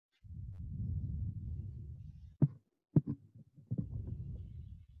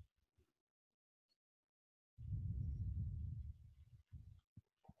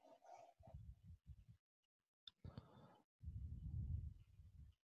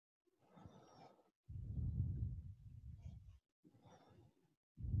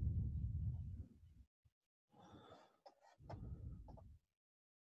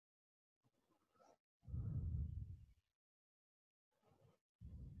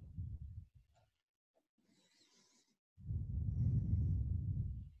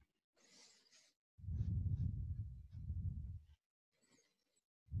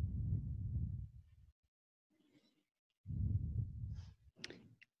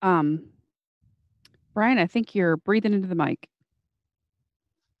Brian, I think you're breathing into the mic.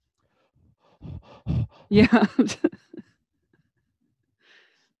 Yeah.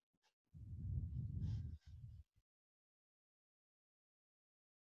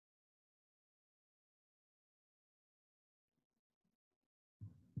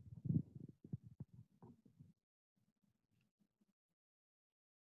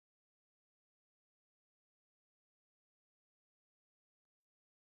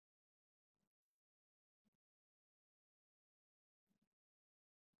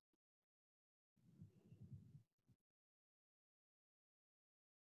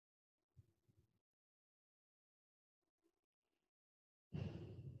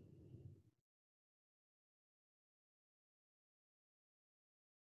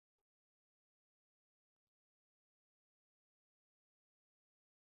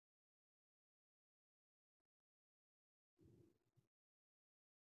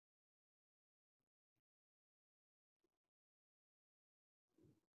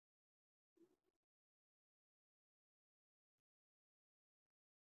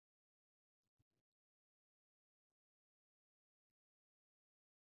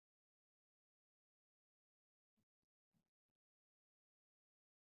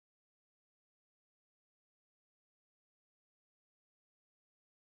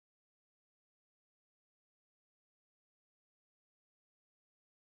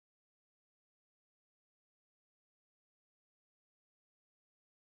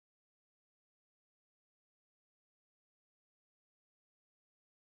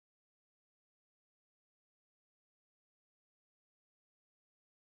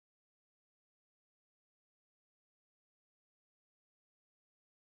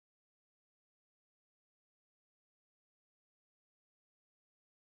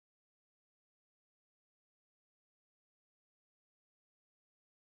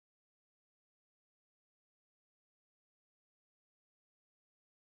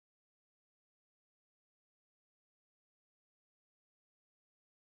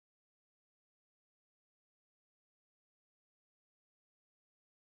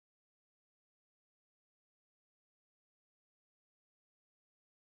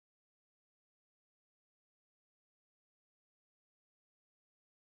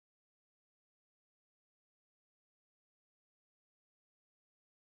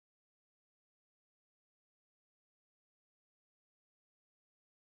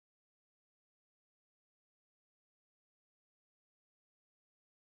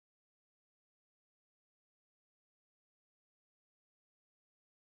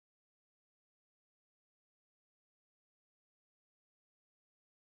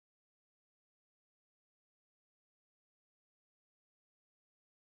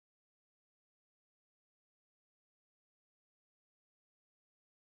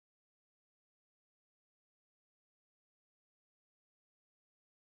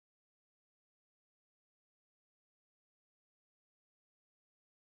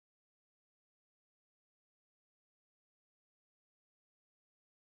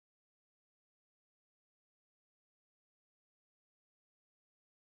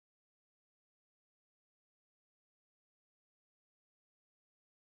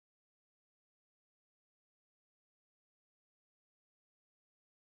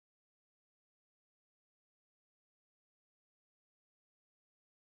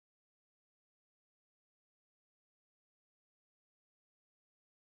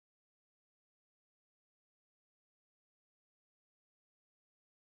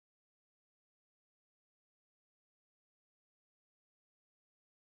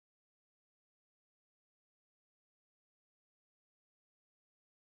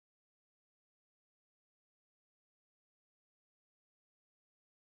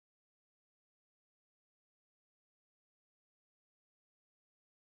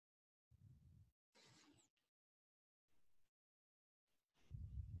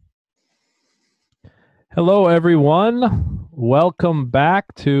 Hello, everyone. Welcome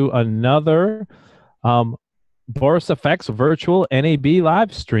back to another Boris FX virtual NAB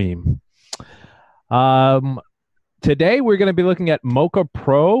live stream. Today, we're going to be looking at Mocha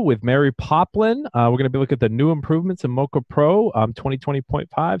Pro with Mary Poplin. We're going to be looking at the new improvements in Mocha Pro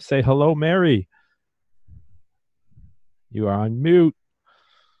 2020.5. Say hello, Mary. You are on mute.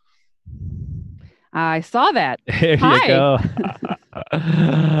 I saw that. There Hi. you go.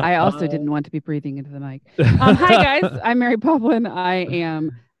 I also didn't want to be breathing into the mic. Hi, guys. I'm Mary Poplin. I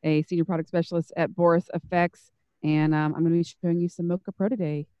am a senior product specialist at Boris FX, and I'm going to be showing you some Mocha Pro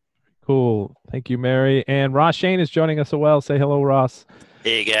today. Cool. Thank you, Mary. And Ross Shane is joining us as well. Say hello, Ross.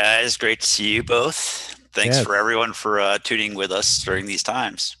 Hey, guys. Great to see you both. thanks for everyone for tuning with us during these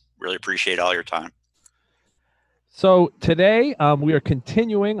times. Really appreciate all your time. So today we are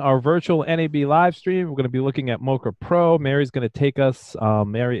continuing our virtual NAB live stream. We're going to be looking at Mocha Pro. Mary's going to take us.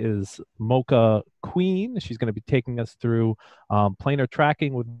 Mary is Mocha Queen. She's going to be taking us through planar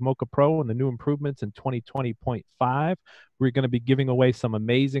tracking with Mocha Pro and the new improvements in 2020.5. We're going to be giving away some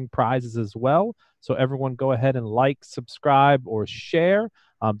amazing prizes as well. So everyone go ahead and like, subscribe, or share.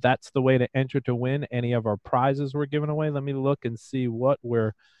 That's the way to enter to win any of our prizes we're giving away. Let me look and see what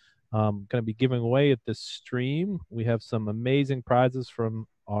we're going to be giving away at this stream. We have some amazing prizes from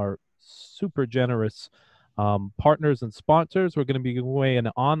our super generous partners and sponsors. We're going to be giving away an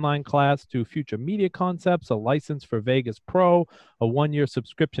online class to Future Media Concepts, a license for Vegas Pro, a 1-year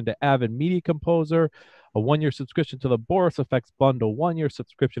subscription to Avid Media Composer, a 1-year subscription to the Boris FX Bundle, 1-year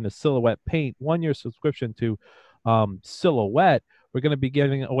subscription to Silhouette Paint, 1-year subscription to Silhouette. We're going to be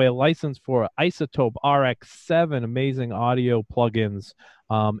giving away a license for Isotope RX7, amazing audio plugins.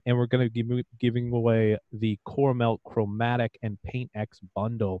 And we're going to be giving away the Core Melt Chromatic and PaintX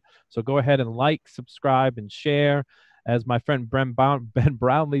bundle. So go ahead and like, subscribe, and share. As my friend Ben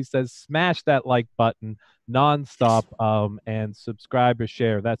Brownlee says, smash that like button nonstop and subscribe or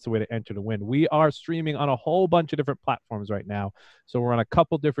share. That's the way to enter to win. We are streaming on a whole bunch of different platforms right now. So we're on a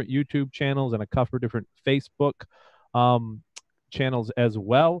couple different YouTube channels and a couple different Facebook channels as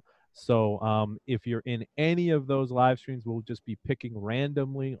well. So if you're in any of those live streams, we'll just be picking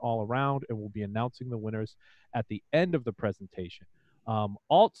randomly all around, and we'll be announcing the winners at the end of the presentation.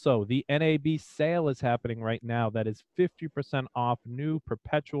 Also, the NAB sale is happening right now. That is 50% off new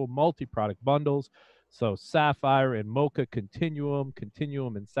perpetual multi-product bundles. So Sapphire and Mocha, Continuum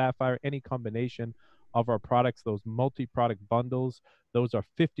and Sapphire, any combination of our products, those multi-product bundles, those are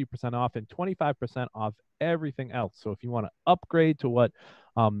 50% off and 25% off everything else. So if you want to upgrade to what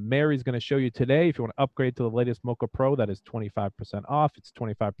Mary's going to show you today, if you want to upgrade to the latest Mocha Pro, that is 25% off. It's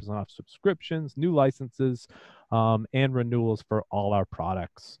 25% off subscriptions, new licenses, and renewals for all our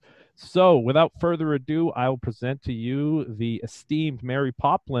products. So without further ado, I will present to you the esteemed Mary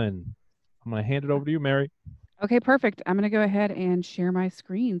Poplin. I'm going to hand it over to you, Mary. Okay, perfect. I'm going to go ahead and share my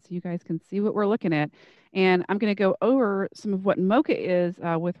screen so you guys can see what we're looking at. And I'm going to go over some of what Mocha is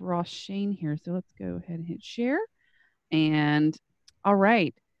with Ross Shane here. So let's go ahead and hit share. And all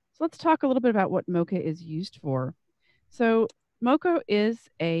right, so let's talk a little bit about what Mocha is used for. So Mocha is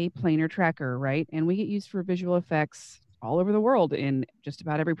a planar tracker, right? And we get used for visual effects all over the world in just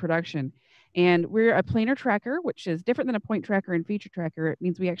about every production. And we're a planar tracker, which is different than a point tracker and feature tracker. It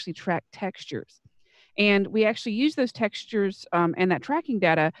means we actually track textures. And we actually use those textures and that tracking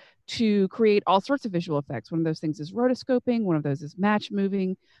data to create all sorts of visual effects. One of those things is rotoscoping. One of those is match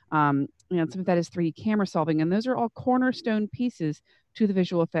moving. Some of that is 3D camera solving. And those are all cornerstone pieces to the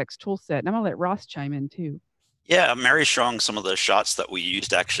visual effects tool set. And I'm going to let Ross chime in too. Yeah, Mary's showing some of the shots that we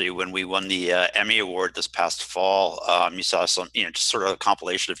used actually when we won the Emmy Award this past fall. You saw some, just sort of a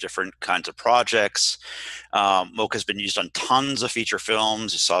compilation of different kinds of projects. Mocha's been used on tons of feature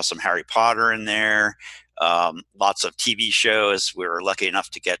films. You saw some Harry Potter in there, lots of TV shows. We were lucky enough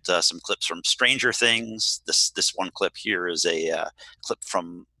to get some clips from Stranger Things. This one clip here is a clip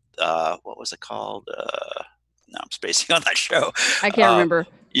from, what was it called? No, I'm spacing on that show. I can't remember.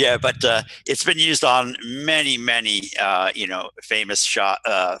 Yeah, but it's been used on many, famous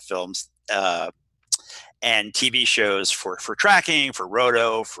films and TV shows for tracking, for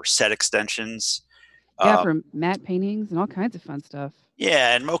roto, for set extensions. Yeah, for matte paintings and all kinds of fun stuff.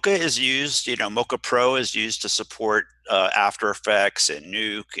 Yeah, and Mocha is used, Mocha Pro is used to support After Effects and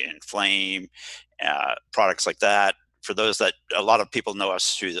Nuke and Flame, products like that. For those that, a lot of people know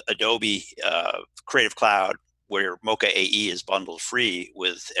us through the Adobe Creative Cloud, where Mocha AE is bundled free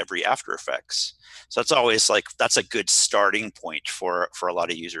with every After Effects. So that's always that's a good starting point for a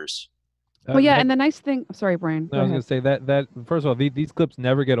lot of users. Well, yeah, and the nice thing, sorry, Brian. I was going to say that first of all, these clips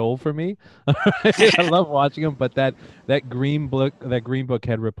never get old for me. I love watching them, but that green book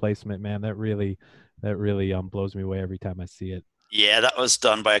head replacement, man, that really blows me away every time I see it. Yeah, that was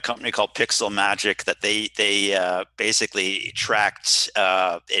done by a company called Pixel Magic. That they basically tracked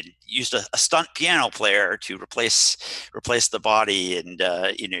and used a stunt piano player to replace the body and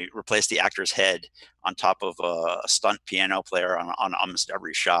replace the actor's head on top of a stunt piano player on almost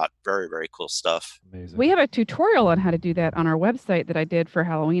every shot. Very, very cool stuff. Amazing. We have a tutorial on how to do that on our website that I did for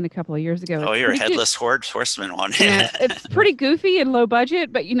Halloween a couple of years ago. Oh, you're a headless horseman one. Yeah, it's pretty goofy and low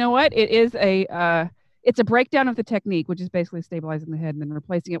budget, but you know what? It is it's a breakdown of the technique, which is basically stabilizing the head and then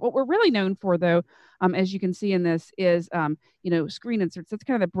replacing it. What we're really known for, though, as you can see in this, is screen inserts. That's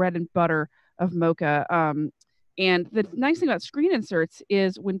kind of the bread and butter of Mocha. And the nice thing about screen inserts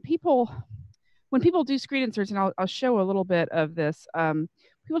is when people when people do screen inserts, and I'll show a little bit of this.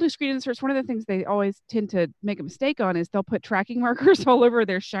 People do screen inserts. One of the things they always tend to make a mistake on is they'll put tracking markers all over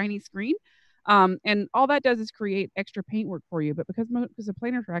their shiny screen. And all that does is create extra paint work for you. But because it's a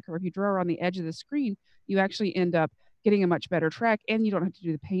planar tracker, if you draw around the edge of the screen, you actually end up getting a much better track, and you don't have to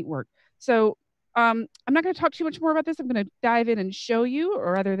do the paint work. So I'm not going to talk too much more about this. I'm going to dive in and show you,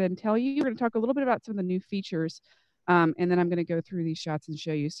 or rather than tell you. We're going to talk a little bit about some of the new features, and then I'm going to go through these shots and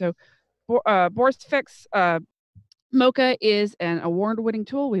show you. So Boris FX Mocha is an award-winning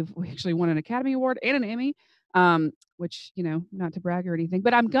tool. We actually won an Academy Award and an Emmy, which, you know, not to brag or anything,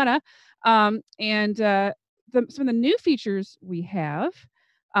 but I'm gonna. Some of the new features we have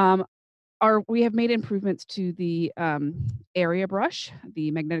we have made improvements to the area brush,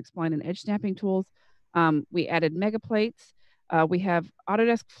 the magnetic spline and edge snapping tools. We added mega plates. We have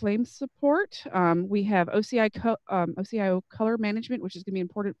Autodesk Flame support. We have OCIO color management, which is going to be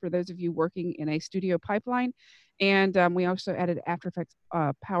important for those of you working in a studio pipeline. And we also added After Effects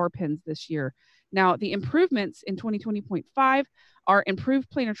power pins this year. Now, the improvements in 2020.5 are improved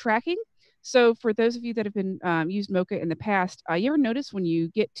planar tracking. So for those of you that have been used Mocha in the past, you ever notice when you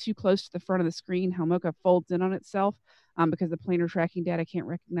get too close to the front of the screen how Mocha folds in on itself because the planar tracking data can't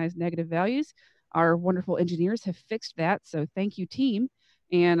recognize negative values? Our wonderful engineers have fixed that, so thank you, team.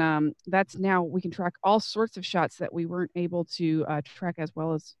 And that's now we can track all sorts of shots that we weren't able to track as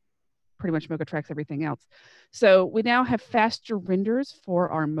well as pretty much Mocha tracks everything else. So we now have faster renders for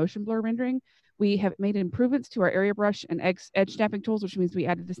our motion blur rendering. We have made improvements to our area brush and edge snapping tools, which means we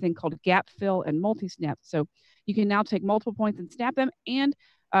added this thing called gap fill and multi-snap. So you can now take multiple points and snap them, and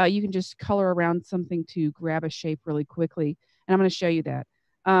you can just color around something to grab a shape really quickly. And I'm going to show you that.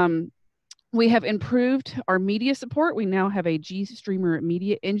 We have improved our media support. We now have a Gstreamer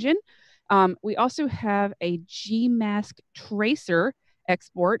media engine. We also have a Gmask Tracer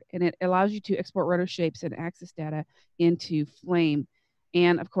export, and it allows you to export roto shapes and axis data into Flame.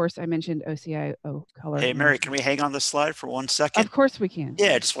 And of course, I mentioned OCIO color. Hey, Mary, can we hang on the slide for 1 second? Of course we can.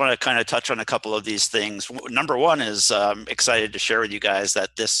 Yeah, I just want to kind of touch on a couple of these things. Number one is excited to share with you guys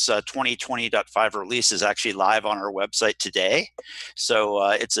that this 2020.5 release is actually live on our website today. So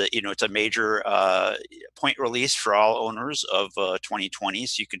it's a major point release for all owners of 2020.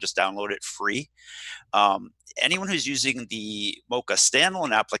 So you can just download it free. Anyone who's using the Mocha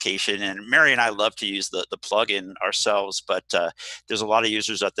standalone application, and Mary and I love to use the plugin ourselves, but there's a lot of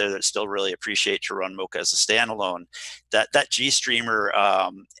users out there that still really appreciate to run Mocha as a standalone. That Gstreamer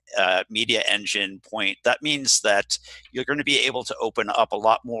media engine point, that means that you're going to be able to open up a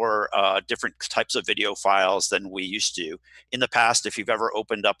lot more different types of video files than we used to. In the past, if you've ever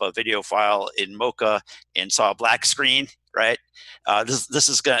opened up a video file in Mocha and saw a black screen, right? This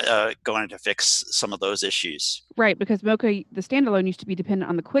is going to fix some of those issues. Right, because Mocha, the standalone, used to be dependent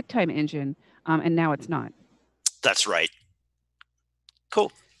on the QuickTime engine, and now it's not. That's right.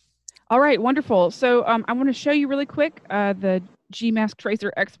 Cool. All right, wonderful. So I want to show you really quick the Gmask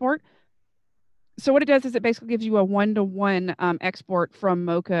Tracer export. So what it does is it basically gives you a one-to-one export from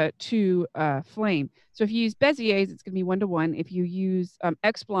Mocha to Flame. So if you use Bezier's, it's going to be one-to-one. If you use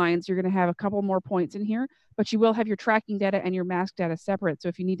X-splines, you're going to have a couple more points in here, but you will have your tracking data and your mask data separate. So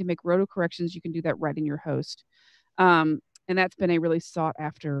if you need to make roto corrections, you can do that right in your host. And that's been a really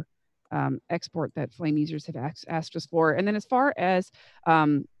sought-after export that Flame users have asked us for. And then as far as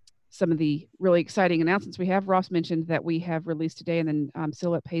some of the really exciting announcements we have, Ross mentioned that we have released today, and then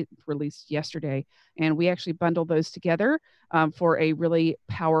Silhouette Paint released yesterday. And we actually bundled those together for a really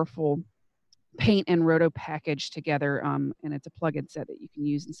powerful paint and roto package together. And it's a plugin set that you can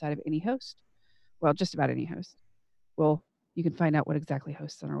use inside of any host. Well, just about any host. Well, you can find out what exactly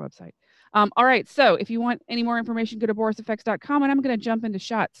hosts on our website. All right, so if you want any more information, go to borisfx.com, and I'm going to jump into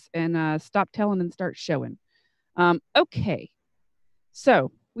shots and stop telling and start showing. Okay,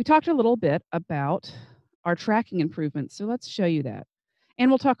 so we talked a little bit about our tracking improvements, so let's show you that.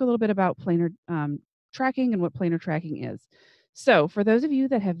 And we'll talk a little bit about planar tracking and what planar tracking is. So for those of you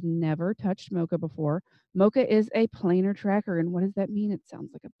that have never touched Mocha before, Mocha is a planar tracker. And what does that mean? It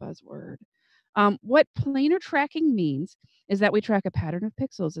sounds like a buzzword. What planar tracking means is that we track a pattern of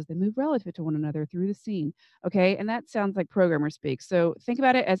pixels as they move relative to one another through the scene. Okay, and that sounds like programmer speak. So think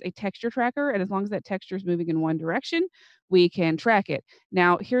about it as a texture tracker, and as long as that texture is moving in one direction, we can track it.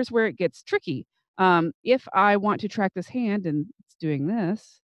 Now, here's where it gets tricky. If I want to track this hand and it's doing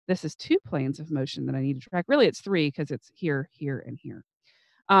this, this is 2 planes of motion that I need to track. Really, it's 3 because it's here, here, and here.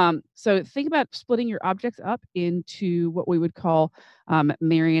 So think about splitting your objects up into what we would call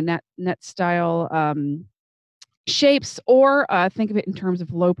marionette style shapes, or think of it in terms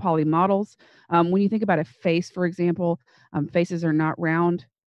of low poly models. When you think about a face, for example, faces are not round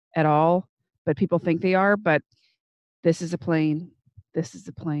at all. but people think they are. But this is a plane, this is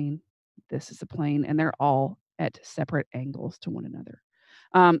a plane, this is a plane, and they're all at separate angles to one another.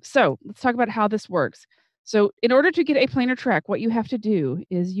 So let's talk about how this works. So in order to get a planar track, what you have to do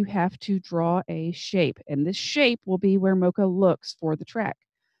is you have to draw a shape, and this shape will be where Mocha looks for the track.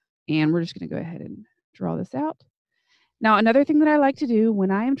 And we're just going to go ahead and draw this out. Now, another thing that I like to do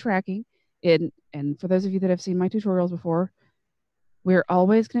when I am tracking, and for those of you that have seen my tutorials before, we're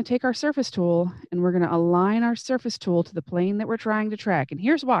always going to take our surface tool and we're going to align our surface tool to the plane that we're trying to track. And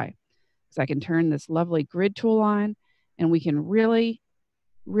here's why. Because I can turn this lovely grid tool on and we can really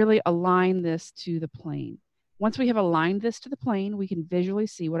align this to the plane. Once we have aligned this to the plane, we can visually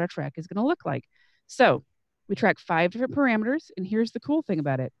see what our track is going to look like. So we track 5 different parameters. And here's the cool thing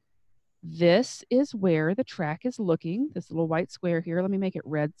about it. This is where the track is looking, this little white square here. Let me make it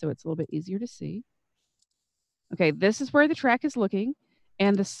red so it's a little bit easier to see. Okay, this is where the track is looking,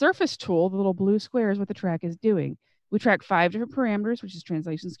 and the surface tool, the little blue square, is what the track is doing. We track 5 different parameters, which is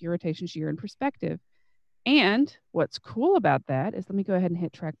translation, skew, rotation, shear, and perspective. And what's cool about that is, let me go ahead and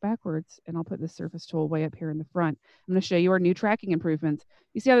hit track backwards, and I'll put the surface tool way up here in the front. I'm going to show you our new tracking improvements.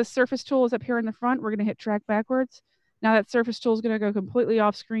 You see how the surface tool is up here in the front? We're going to hit track backwards. Now that surface tool is going to go completely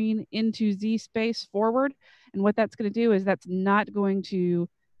off screen into Z space forward. And what that's going to do is that's not going to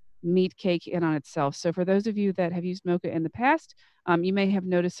meat cake in on itself. So for those of you that have used Mocha in the past, you may have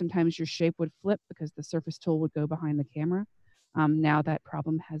noticed sometimes your shape would flip because the surface tool would go behind the camera. Now that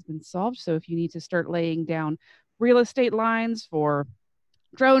problem has been solved. So if you need to start laying down real estate lines for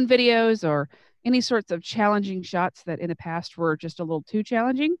drone videos or any sorts of challenging shots that in the past were just a little too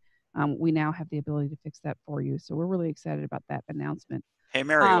challenging, we now have the ability to fix that for you. So we're really excited about that announcement. Hey,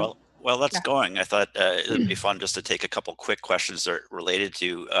 Mary, while that's going, I thought it would be fun just to take a couple quick questions that are related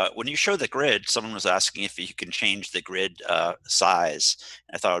to, when you show the grid, someone was asking if you can change the grid size.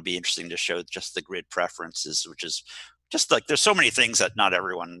 I thought it would be interesting to show just the grid preferences, which is just like, there's so many things that not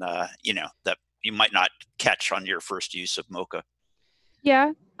everyone, you know, that you might not catch on your first use of Mocha.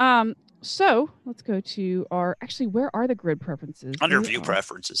 Yeah. So let's go to our, actually, where are the grid preferences? Under view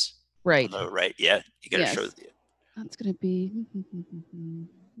preferences. Right. On the right. Yeah. You got to show the. That's going to be,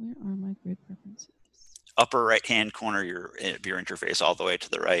 where are my grid preferences? Upper right-hand corner of your interface, all the way to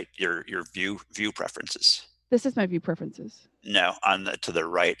the right, your view preferences. This is my view preferences. No, on the to the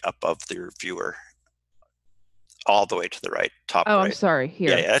right, above your viewer, all the way to the right, top right. right. I'm sorry.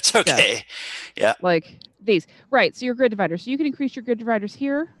 Here. Yeah, that's okay. Yeah. Like these. Right. So your grid dividers. So you can increase your grid dividers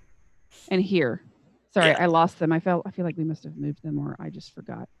here and here. Sorry, I lost them. I feel like we must have moved them, or I just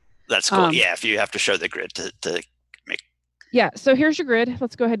forgot. That's cool. Yeah, if you have to show the grid to make. Yeah, so here's your grid.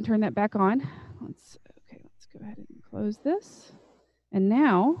 Let's go ahead and turn that back on. Let's go ahead and close this. And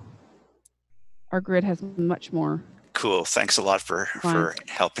now our grid has much more. Cool. Thanks a lot for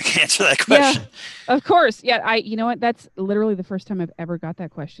helping answer that question. Yeah, of course. Yeah, you know what? That's literally the first time I've ever got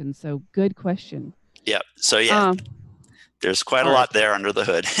that question. So good question. Yeah. So yeah, there's quite a lot there under the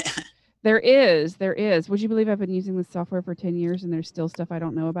hood. There is. Would you believe I've been using this software for 10 years and there's still stuff I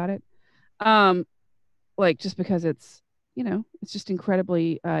don't know about it? Like just because it's, you know, it's just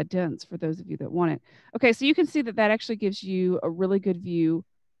incredibly dense for those of you that want it. Okay, so you can see that actually gives you a really good view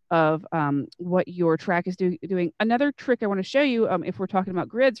of what your track is doing. Another trick I want to show you, if we're talking about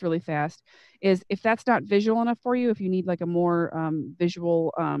grids really fast, is if that's not visual enough for you, if you need like a more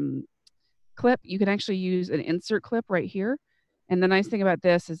visual clip, you can actually use an insert clip right here. And the nice thing about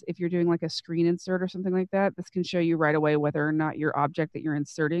this is if you're doing like a screen insert or something like that, this can show you right away whether or not your object that you're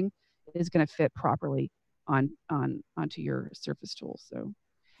inserting is going to fit properly onto your surface tool. So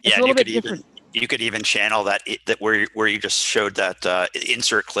it's a little bit different. You could even channel that where you just showed that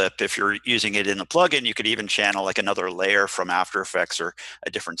insert clip. If you're using it in a plugin, you could even channel like another layer from After Effects or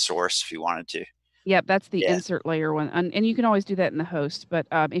a different source if you wanted to. Yep, that's the insert layer one. And you can always do that in the host. But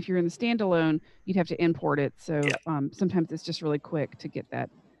if you're in the standalone, you'd have to import it. So sometimes it's just really quick to get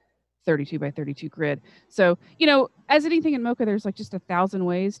that 32 by 32 grid. So, you know, as anything in Mocha, there's like just 1,000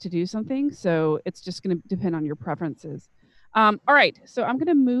 ways to do something. So it's just going to depend on your preferences. All right, so I'm going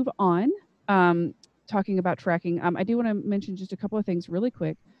to move on talking about tracking. I do want to mention just a couple of things really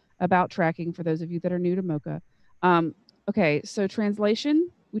quick about tracking for those of you that are new to Mocha. Okay, so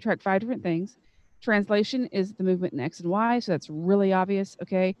translation, we track 5 different things. Translation is the movement in X and Y, so that's really obvious,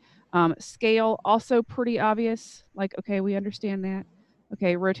 okay? Scale, also pretty obvious, like, okay, we understand that.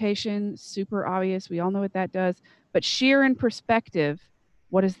 Okay, rotation, super obvious, we all know what that does. But shear and perspective,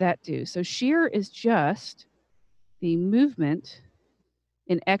 what does that do? So shear is just the movement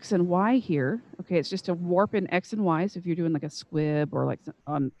in X and Y here. Okay, it's just a warp in X and Y, so if you're doing like a squib or like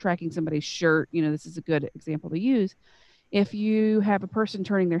tracking somebody's shirt, you know, this is a good example to use. If you have a person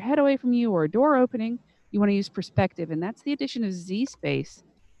turning their head away from you or a door opening, you want to use perspective, and that's the addition of Z space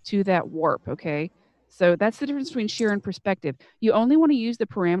to that warp, okay? So that's the difference between shear and perspective. You only want to use the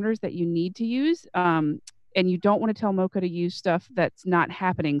parameters that you need to use, and you don't want to tell Mocha to use stuff that's not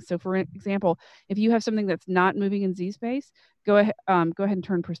happening. So for example, if you have something that's not moving in Z space, go ahead and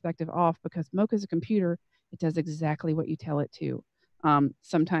turn perspective off, because Mocha is a computer. It does exactly what you tell it to.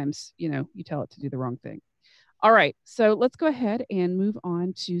 Sometimes, you tell it to do the wrong thing. All right, so let's go ahead and move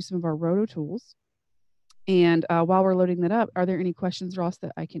on to some of our roto tools. And while we're loading that up, are there any questions, Ross,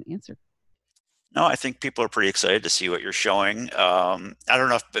 that I can answer? No, I think people are pretty excited to see what you're showing. I don't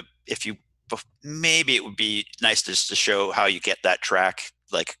know if you, maybe it would be nice just to show how you get that track,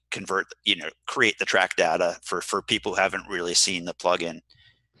 like create the track data for people who haven't really seen the plugin.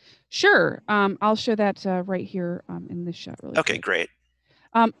 Sure. I'll show that right here in this shot really Okay, quick. great.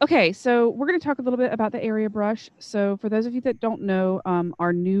 Okay, so we're going to talk a little bit about the area brush. So for those of you that don't know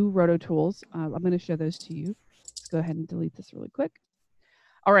our new roto tools, I'm going to show those to you. Let's go ahead and delete this really quick.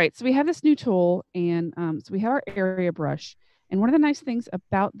 All right, so we have this new tool, and so we have our area brush. And one of the nice things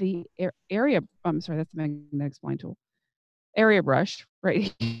about the area, I'm sorry, that's the magnetic spline tool. Area brush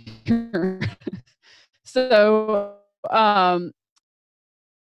right here. So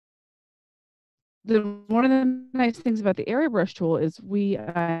one of the nice things about the area brush tool is we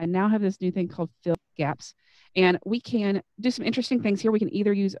now have this new thing called fill gaps, and we can do some interesting things here. We can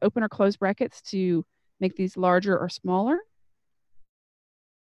either use open or close brackets to make these larger or smaller,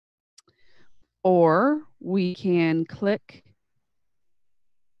 or we can click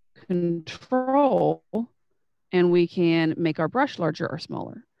Control and we can make our brush larger or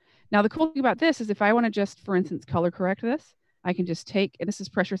smaller. Now, the cool thing about this is if I want to just, for instance, color correct this, I can just take, and this is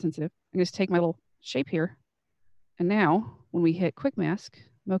pressure sensitive, I can just take my little shape here. And now when we hit Quick Mask,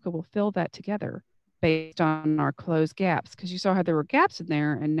 Mocha will fill that together based on our closed gaps, because you saw how there were gaps in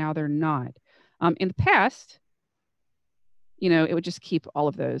there and now they're not. In the past, it would just keep all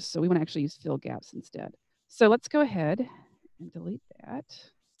of those. So we want to actually use fill gaps instead. So let's go ahead and delete that.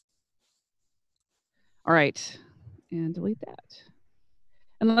 All right, and delete that.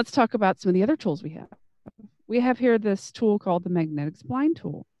 And let's talk about some of the other tools we have. We have here this tool called the magnetic spline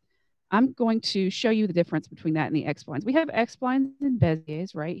tool. I'm going to show you the difference between that and the X-splines. We have X-splines and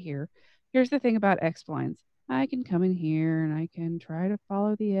Beziers right here. Here's the thing about X-splines. I can come in here and I can try to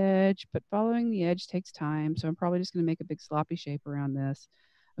follow the edge, but following the edge takes time. So I'm probably just going to make a big sloppy shape around this,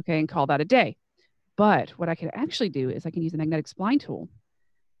 okay, and call that a day. But what I could actually do is I can use the magnetic spline tool,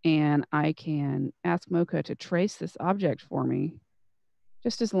 and I can ask Mocha to trace this object for me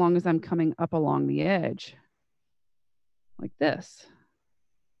just as long as I'm coming up along the edge like this.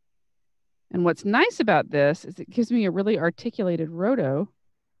 And what's nice about this is it gives me a really articulated roto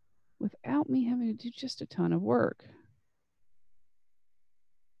without me having to do just a ton of work.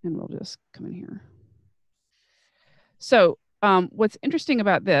 And we'll just come in here. So what's interesting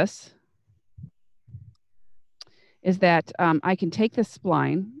about this is that I can take this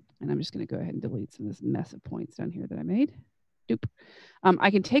spline, and I'm just going to go ahead and delete some of this mess of points down here that I made. Doop. I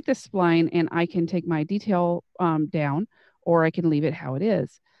can take this spline and I can take my detail down, or I can leave it how it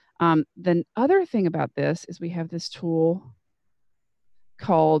is. The other thing about this is we have this tool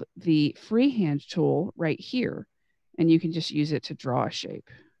called the freehand tool right here, and you can just use it to draw a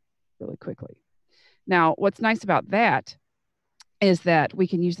shape really quickly. Now, what's nice about that is that we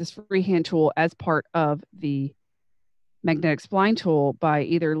can use this freehand tool as part of the magnetic spline tool by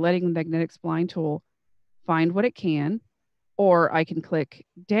either letting the magnetic spline tool find what it can, or I can click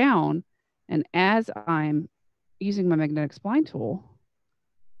down, and as I'm using my magnetic spline tool,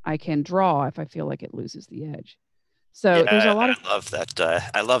 I can draw if I feel like it loses the edge. So yeah, there's a lot of. I love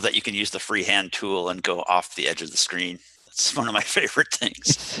that. I love that you can use the freehand tool and go off the edge of the screen. That's one of my favorite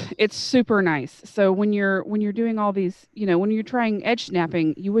things. It's super nice. So when you're doing all these, when you're trying edge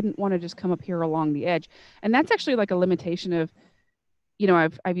snapping, you wouldn't want to just come up here along the edge, and that's actually like a limitation of.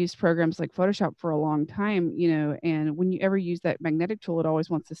 I've used programs like Photoshop for a long time, and when you ever use that magnetic tool, it always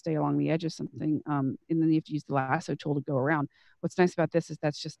wants to stay along the edge of something, and then you have to use the lasso tool to go around. What's nice about this is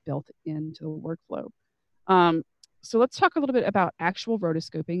that's just built into the workflow. So let's talk a little bit about actual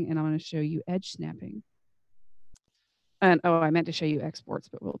rotoscoping, and I'm going to show you edge snapping. And I meant to show you exports,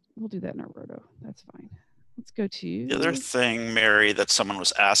 but we'll do that in our roto. That's fine. Let's go to the other thing, Mary, that someone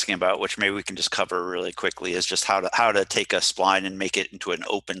was asking about, which maybe we can just cover really quickly, is just how to take a spline and make it into an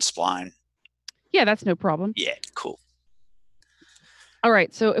open spline. Yeah, that's no problem. Yeah, cool. All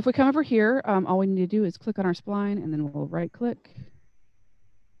right, so if we come over here, all we need to do is click on our spline, and then we'll right click.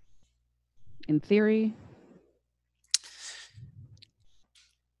 In theory.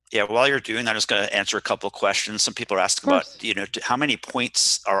 Yeah, while you're doing that, I'm just going to answer a couple of questions. Some people are asking about, how many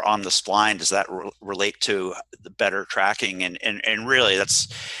points are on the spline? Does that relate to the better tracking? And really, that's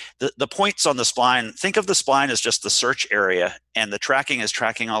the points on the spline. Think of the spline as just the search area, and the tracking is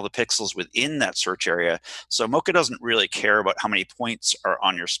tracking all the pixels within that search area. So Mocha doesn't really care about how many points are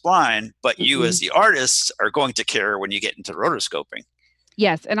on your spline, but you as the artist are going to care when you get into rotoscoping.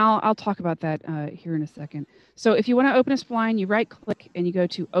 Yes, and I'll talk about that here in a second. So if you want to open a spline, you right click and you go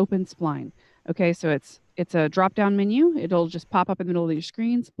to Open Spline. Okay, so it's a drop down menu. It'll just pop up in the middle of your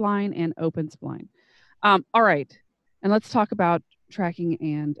screen, Spline and Open Spline. All right, and let's talk about tracking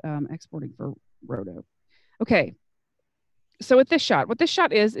and exporting for roto. Okay, so with this shot, what this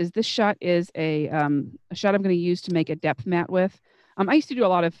shot is this shot is a shot I'm going to use to make a depth mat with. I used to do a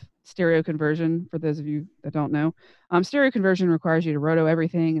lot of stereo conversion, for those of you that don't know. Stereo conversion requires you to roto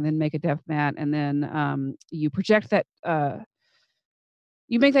everything and then make a depth mat, and then you project that,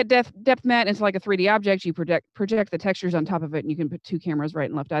 you make that depth mat into like a 3D object, you project the textures on top of it, and you can put two cameras right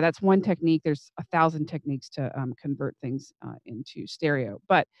and left eye. That's one technique. There's 1,000 techniques to convert things into stereo.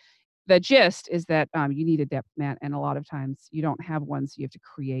 But the gist is that you need a depth mat, and a lot of times you don't have one, so you have to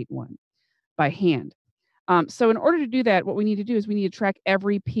create one by hand. So in order to do that, what we need to do is we need to track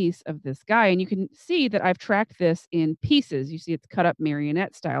every piece of this guy. And you can see that I've tracked this in pieces. You see it's cut up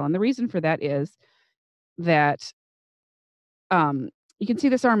marionette style. And the reason for that is that you can see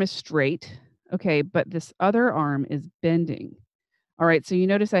this arm is straight, okay, but this other arm is bending. All right, so you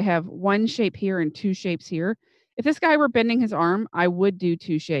notice I have one shape here and two shapes here. If this guy were bending his arm, I would do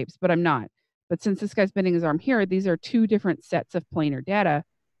two shapes, but I'm not. But since this guy's bending his arm here, these are two different sets of planar data.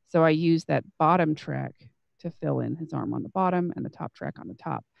 So I use that bottom track to fill in his arm on the bottom and the top track on the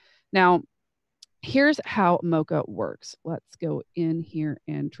top. Now, here's how Mocha works. Let's go in here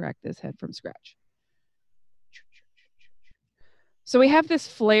and track this head from scratch. So we have this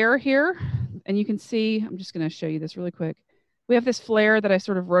flare here, and you can see, I'm just going to show you this really quick. We have this flare that I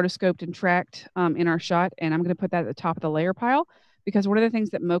sort of rotoscoped and tracked in our shot, and I'm going to put that at the top of the layer pile, because one of the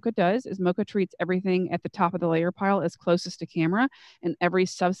things that Mocha does is Mocha treats everything at the top of the layer pile as closest to camera, and every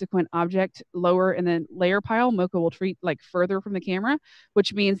subsequent object lower in the layer pile, Mocha will treat like further from the camera,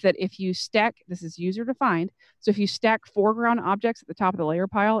 which means that if you stack, this is user defined, so if you stack foreground objects at the top of the layer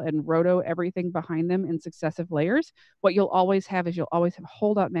pile and roto everything behind them in successive layers, what you'll always have is you'll always have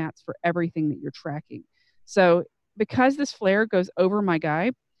holdout mats for everything that you're tracking. So because this flare goes over my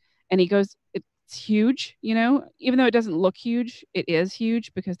guy, and he goes, it's huge, even though it doesn't look huge, it is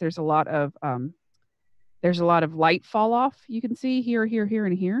huge because there's a lot of light fall off. You can see here, here, here,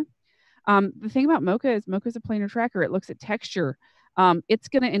 and here. The thing about Mocha is Mocha's a planar tracker. It looks at texture. It's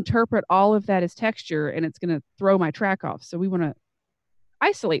going to interpret all of that as texture, and it's going to throw my track off. So we want to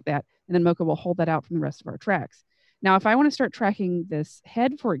isolate that, and then Mocha will hold that out from the rest of our tracks. Now, if I want to start tracking this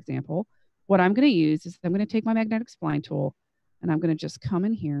head, for example, what I'm going to use is I'm going to take my magnetic spline tool, and I'm going to just come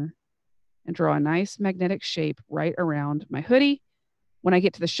in here and draw a nice magnetic shape right around my hoodie. When I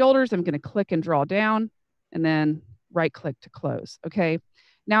get to the shoulders, I'm going to click and draw down, and then right click to close. Okay.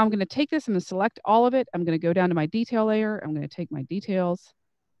 Now I'm going to take this, I'm going to select all of it. I'm going to go down to my detail layer. I'm going to take my details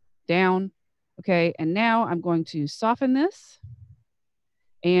down. Okay. And now I'm going to soften this,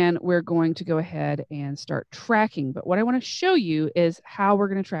 and we're going to go ahead and start tracking. But what I want to show you is how we're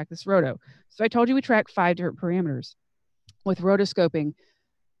going to track this roto. So I told you we track 5 different parameters. With rotoscoping,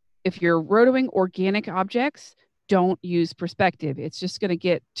 if you're rotoing organic objects, don't use perspective. It's just going to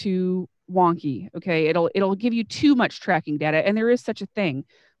get too wonky. Okay, it'll give you too much tracking data, and there is such a thing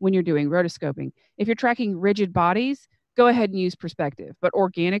when you're doing rotoscoping. If you're tracking rigid bodies, go ahead and use perspective. But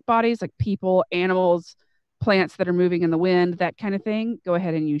organic bodies like people, animals, plants that are moving in the wind, that kind of thing, go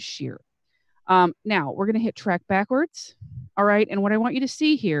ahead and use shear. Now we're going to hit track backwards. All right, and what I want you to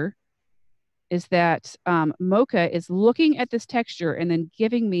see here is that Mocha is looking at this texture and then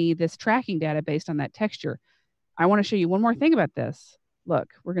giving me this tracking data based on that texture. I want to show you one more thing about this.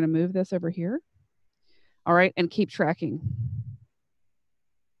 Look, we're going to move this over here. All right, and keep tracking.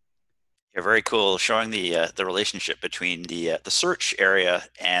 Yeah, very cool. Showing the relationship between the search area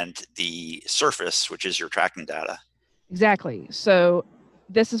and the surface, which is your tracking data. Exactly. So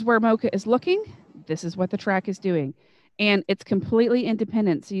this is where Mocha is looking. This is what the track is doing. And it's completely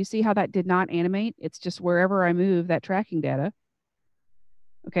independent. So you see how that did not animate? It's just wherever I move that tracking data.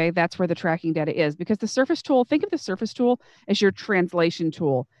 Okay, that's where the tracking data is. Because the surface tool, think of the surface tool as your translation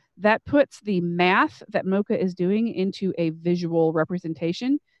tool. That puts the math that Mocha is doing into a visual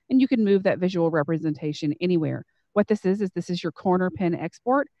representation, and you can move that visual representation anywhere. What this is this is your corner pin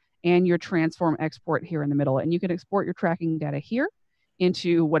export and your transform export here in the middle. And you can export your tracking data here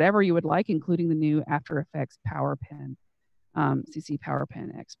into whatever you would like, including the new After Effects Power Pen. CC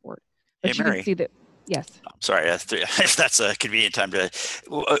PowerPen export. But Hey, you Mary. can see that, yes. I'm sorry, if that's a convenient time to.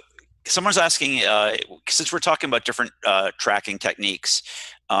 Someone's asking, since we're talking about different tracking techniques,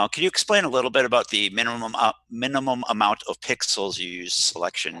 can you explain a little bit about the minimum amount of pixels you use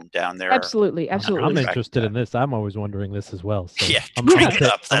selection down there? Absolutely, absolutely. I'm interested in this. I'm always wondering this as well. So yeah, I'm bring it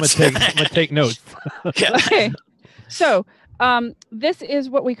up. I'm gonna take notes. Yeah. Okay. So this is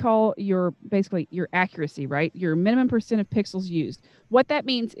what we call basically your accuracy, right? Your minimum percent of pixels used. What that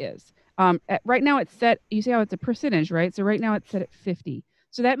means is right now it's set, you see how it's a percentage, right? So right now it's set at 50.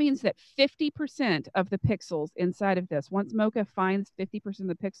 So that means that 50% of the pixels inside of this, once Mocha finds 50% of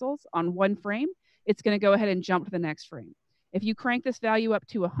the pixels on one frame, it's going to go ahead and jump to the next frame. If you crank this value up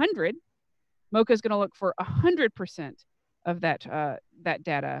to 100, Mocha is going to look for 100% of that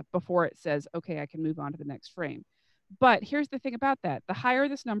data before it says, okay, I can move on to the next frame. But here's the thing about that. The higher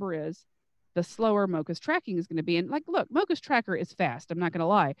this number is, the slower Mocha's tracking is going to be. And like, look, Mocha's tracker is fast. I'm not going to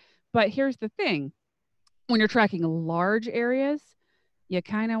lie. But here's the thing. When you're tracking large areas, you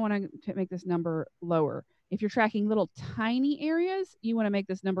kind of want to make this number lower. If you're tracking little tiny areas, you want to make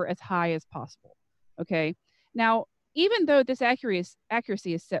this number as high as possible. Okay. Now, even though this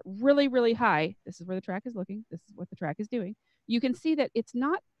accuracy is set really, really high, this is where the track is looking. This is what the track is doing. You can see that it's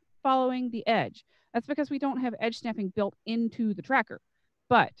not following the edge. That's because we don't have edge snapping built into the tracker.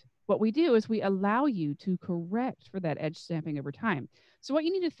 But what we do is we allow you to correct for that edge snapping over time. So what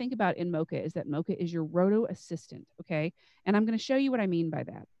you need to think about in Mocha is that Mocha is your roto assistant, okay? And I'm going to show you what I mean by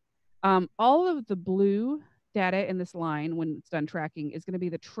that. All of the blue data in this line, when it's done tracking, is going to be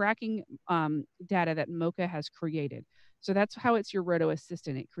the tracking data that Mocha has created. So that's how it's your roto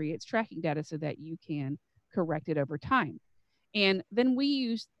assistant. It creates tracking data so that you can correct it over time. And then we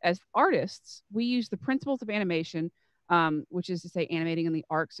use, as artists, we use the principles of animation, which is to say animating in the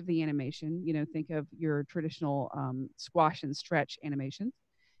arcs of the animation. You know, think of your traditional squash and stretch animations.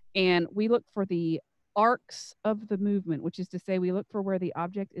 And we look for the arcs of the movement, which is to say we look for where the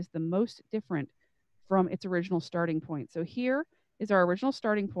object is the most different from its original starting point. So here is our original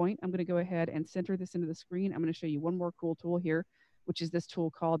starting point. I'm going to go ahead and center this into the screen. I'm going to show you one more cool tool here, which is this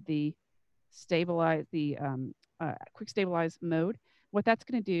tool called the quick stabilize mode. What that's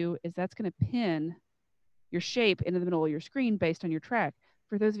going to do is that's going to pin your shape into the middle of your screen based on your track.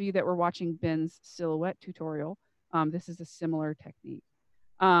 For those of you that were watching Ben's silhouette tutorial, this is a similar technique.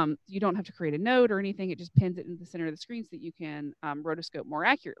 You don't have to create a node or anything. It just pins it in the center of the screen so that you can rotoscope more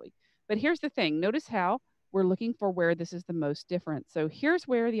accurately. But here's the thing. Notice how we're looking for where this is the most different. So here's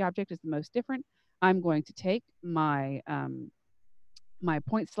where the object is the most different. I'm going to take my, my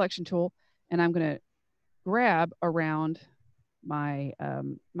point selection tool and I'm going to grab around my,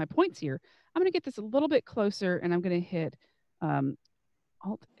 my points here. I'm going to get this a little bit closer and I'm going to hit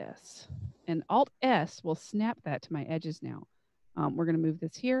Alt-S. And Alt-S will snap that to my edges now. We're going to move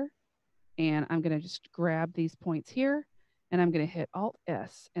this here and I'm going to just grab these points here and I'm going to hit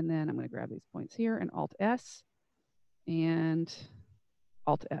Alt-S and then I'm going to grab these points here and Alt-S and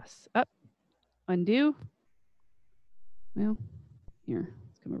Alt-S. Up, undo. Well, here,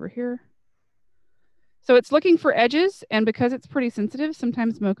 let's come over here. So it's looking for edges, and because it's pretty sensitive,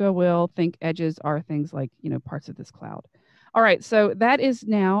 sometimes Mocha will think edges are things like, you know, parts of this cloud. All right, so that is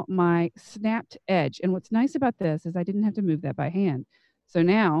now my snapped edge. And what's nice about this is I didn't have to move that by hand. So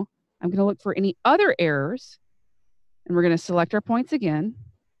now I'm going to look for any other errors, and we're going to select our points again,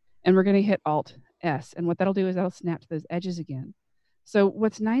 and we're going to hit Alt-S. And what that'll do is that'll snap to those edges again. So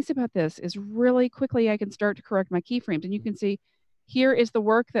what's nice about this is really quickly I can start to correct my keyframes. And you can see here is the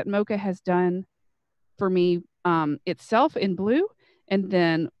work that Mocha has done for me itself in blue, and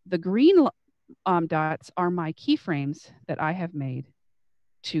then the green dots are my keyframes that I have made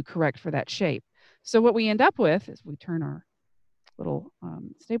to correct for that shape. So what we end up with, as we turn our little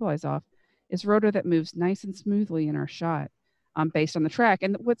stabilize off, is roto that moves nice and smoothly in our shot based on the track.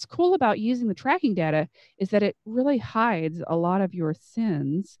 And what's cool about using the tracking data is that it really hides a lot of your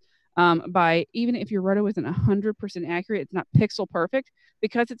sins by, even if your roto isn't 100% accurate, it's not pixel perfect,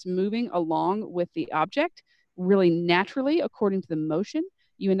 because it's moving along with the object really naturally according to the motion,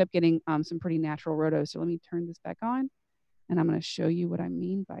 you end up getting some pretty natural rotos. So let me turn this back on and I'm going to show you what I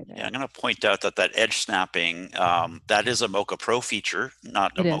mean by that. Yeah, I'm going to point out that that edge snapping, that is a Mocha Pro feature,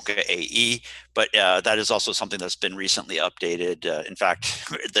 not a Mocha AE, but that is also something that's been recently updated. In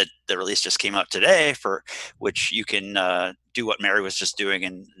fact, the release just came out today, for which you can do what Mary was just doing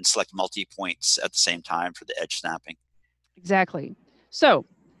and select multi-points at the same time for the edge snapping. Exactly. So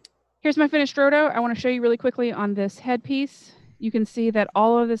here's my finished roto. I want to show you really quickly on this headpiece. You can see that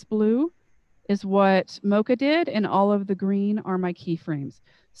all of this blue is what Mocha did, and all of the green are my keyframes.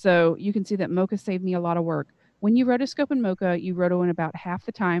 So you can see that Mocha saved me a lot of work. When you rotoscope in Mocha, you roto in about half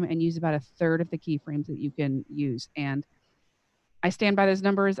the time and use about a third of the keyframes that you can use. And I stand by those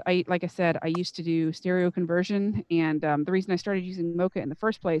numbers. Like I said, I used to do stereo conversion, and the reason I started using Mocha in the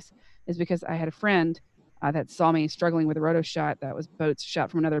first place is because I had a friend that saw me struggling with a roto shot that was boats shot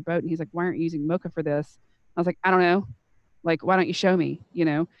from another boat, and he's like, "Why aren't you using Mocha for this?" I was like, "I don't know. Like, why don't you show me?" You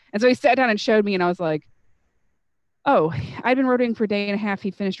know. And so he sat down and showed me, and I was like, "Oh, I'd been rotoing for a day and a half.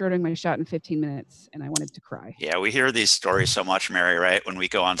 He finished rotoing my shot in 15 minutes, and I wanted to cry." Yeah, we hear these stories so much, Mary, right? When we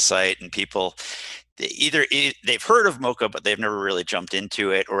go on site and people, they've heard of Mocha, but they've never really jumped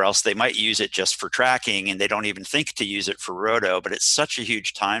into it, or else they might use it just for tracking and they don't even think to use it for roto, but it's such a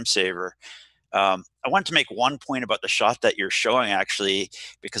huge time saver. I want to make one point about the shot that you're showing, actually,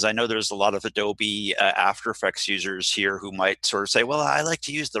 because I know there's a lot of Adobe After Effects users here who might sort of say, well, I like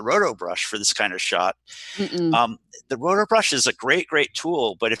to use the roto brush for this kind of shot. The roto brush is a great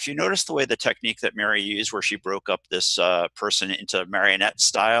tool, but if you notice the way the technique that Mary used, where she broke up this person into marionette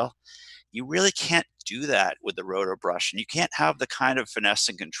style, you really can't do that with the roto brush, and you can't have the kind of finesse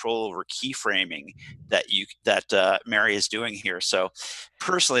and control over keyframing that Mary is doing here. So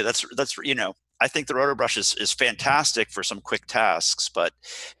personally, that's I think the roto brush is fantastic for some quick tasks, but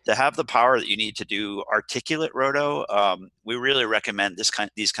to have the power that you need to do articulate roto, we really recommend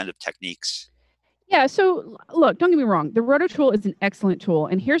these kind of techniques. Yeah, so look, don't get me wrong. The roto tool is an excellent tool.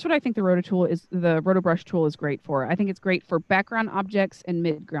 And here's what I think the roto brush tool is great for. I think it's great for background objects and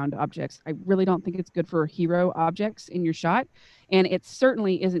midground objects. I really don't think it's good for hero objects in your shot. And it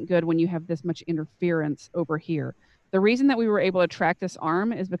certainly isn't good when you have this much interference over here. The reason that we were able to track this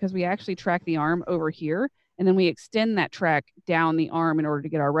arm is because we actually track the arm over here, and then we extend that track down the arm in order to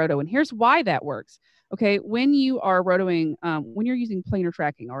get our roto. And here's why that works. Okay, when you are rotoing, when you're using planar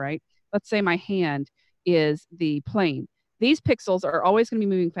tracking, all right, let's say my hand is the plane. These pixels are always going to be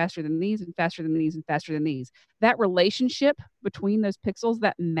moving faster than these and faster than these and faster than these. That relationship between those pixels,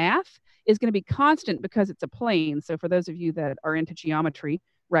 that math, is going to be constant because it's a plane. So for those of you that are into geometry,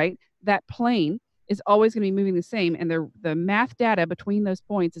 right, that plane is always going to be moving the same. And the math data between those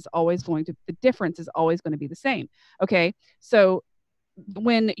points is always going to, the difference is always going to be the same. Okay, so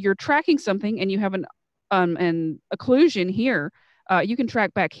when you're tracking something and you have an occlusion here, you can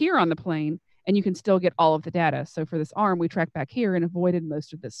track back here on the plane and you can still get all of the data. So for this arm, we tracked back here and avoided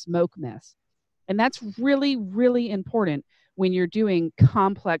most of the smoke mess. And that's really, really important when you're doing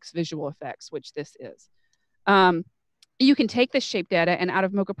complex visual effects, which this is. You can take this shape data, and out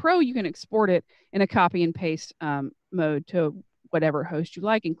of Mocha Pro, you can export it in a copy and paste mode to whatever host you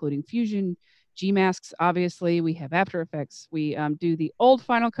like, including Fusion, Gmasks, obviously. We have After Effects. We do the old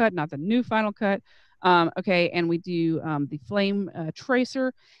Final Cut, not the new Final Cut. Okay, and we do the Flame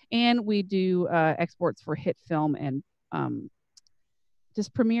Tracer, and we do exports for hit film. And does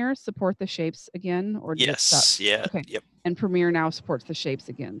Premiere support the shapes again? Or yes, yeah, okay. Yep. And Premiere now supports the shapes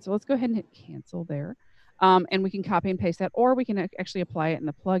again. So let's go ahead and hit cancel there. And we can copy and paste that, or we can actually apply it in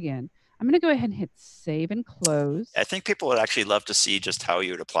the plugin. I'm going to go ahead and hit save and close. I think people would actually love to see just how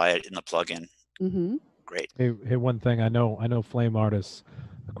you would apply it in the plugin. Great. Hey, one thing I know flame artists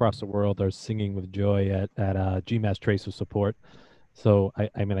across the world are singing with joy at Gmask Tracer support. So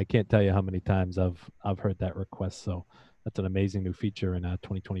I mean, I can't tell you how many times I've heard that request. So that's an amazing new feature in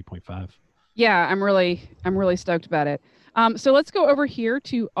 2020.5. Yeah, I'm really stoked about it. So let's go over here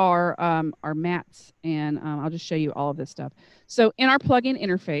to our mats, and I'll just show you all of this stuff. So in our plugin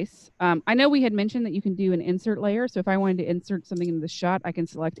interface, I know we had mentioned that you can do an insert layer. So if I wanted to insert something into the shot, I can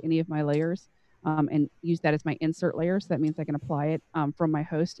select any of my layers and use that as my insert layer. So that means I can apply it from my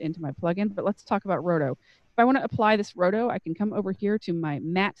host into my plugin. But let's talk about roto. If I want to apply this roto, I can come over here to my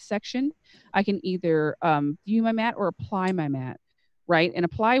mat section. I can either view my mat or apply my mat. Right? And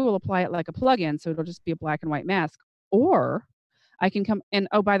apply will apply it like a plugin, so it'll just be a black and white mask. Or I can come and,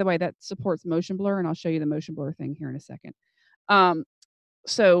 oh, by the way, that supports motion blur, and I'll show you the motion blur thing here in a second.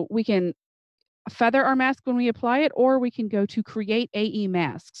 So we can feather our mask when we apply it, or we can go to create AE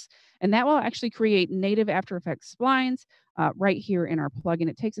masks, and that will actually create native After Effects splines right here in our plugin.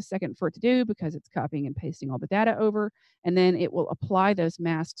 It takes a second for it to do because it's copying and pasting all the data over, and then it will apply those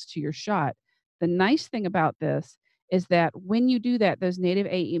masks to your shot. The nice thing about this is that when you do that, those native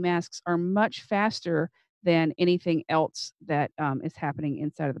AE masks are much faster than anything else that is happening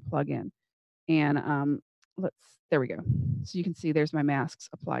inside of the plugin. And there we go. So you can see there's my masks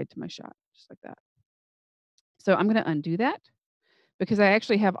applied to my shot, just like that. So I'm going to undo that because I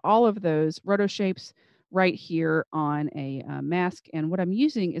actually have all of those roto shapes right here on a mask. And what I'm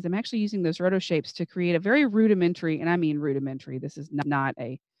using is I'm actually using those roto shapes to create a very rudimentary, and I mean rudimentary. This is not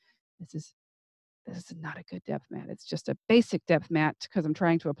a good depth mat. It's just a basic depth mat because I'm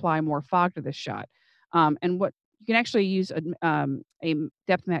trying to apply more fog to this shot. And what you can actually use a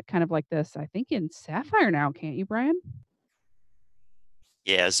depth mat kind of like this, I think in Sapphire now, can't you, Brian?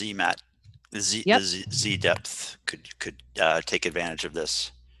 Yeah, ZMAT. Yep. The Z depth could take advantage of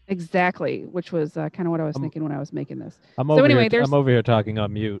this. Exactly, which was kind of what I was thinking when I was making this. I'm so over anyway, here, I'm over here talking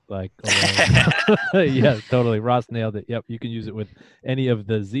on mute. Like, yeah, totally. Ross nailed it. Yep, you can use it with any of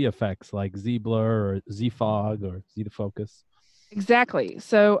the Z effects like Z blur or Z fog or Z to focus. Exactly.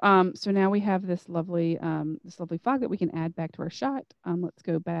 So so now we have this lovely fog that we can add back to our shot. Let's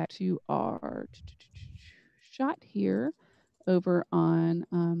go back to our shot here over on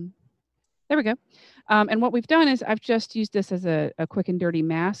there we go. And what we've done is I've just used this as a quick and dirty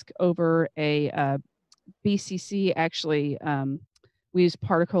mask over a BCC. Actually, we use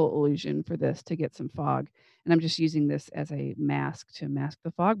particle illusion for this to get some fog. And I'm just using this as a mask to mask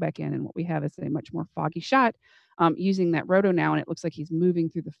the fog back in. And what we have is a much more foggy shot using that roto now. And it looks like he's moving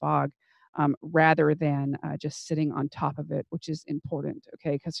through the fog rather than just sitting on top of it, which is important,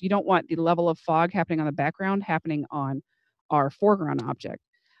 okay? Because you don't want the level of fog happening on the background happening on our foreground object.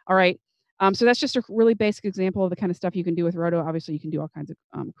 All right. So that's just a really basic example of the kind of stuff you can do with roto. Obviously, you can do all kinds of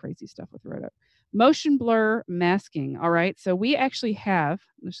crazy stuff with roto. Motion blur masking. All right. So we actually have,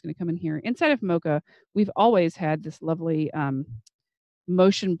 I'm just going to come in here. Inside of Mocha, we've always had this lovely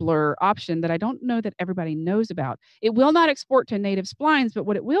motion blur option that I don't know that everybody knows about. It will not export to native splines, but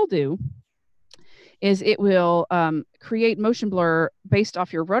what it will do is it will create motion blur based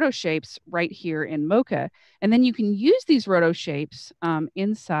off your roto shapes right here in Mocha. And then you can use these roto shapes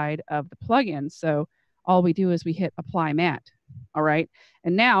inside of the plugin. So all we do is we hit apply matte. All right.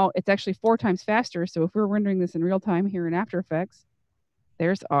 And now it's actually 4 times faster. So if we're rendering this in real time here in After Effects,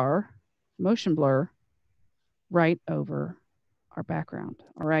 there's our motion blur right over our background.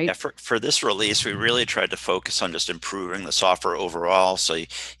 All right. Yeah, for this release, we really tried to focus on just improving the software overall. So,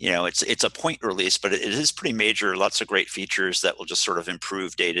 it's a point release, but it is pretty major. Lots of great features that will just sort of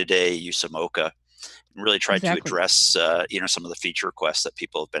improve day-to-day use of Mocha. And really tried to address, some of the feature requests that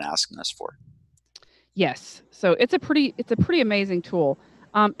people have been asking us for. Yes. So it's a pretty amazing tool.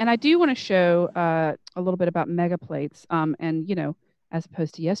 And I do want to show a little bit about mega plates. And, as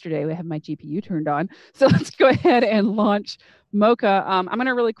opposed to yesterday, we have my GPU turned on. So let's go ahead and launch Mocha. I'm going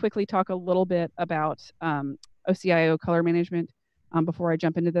to really quickly talk a little bit about OCIO color management before I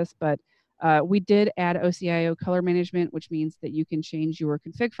jump into this. But we did add OCIO color management, which means that you can change your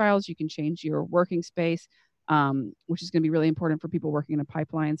config files. You can change your working space, which is going to be really important for people working in a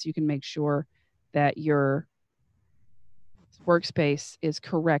pipeline. So you can make sure that your workspace is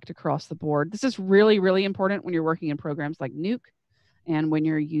correct across the board. This is really, really important when you're working in programs like Nuke and when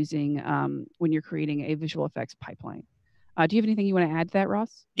you're using, when you're creating a visual effects pipeline. Do you have anything you want to add to that,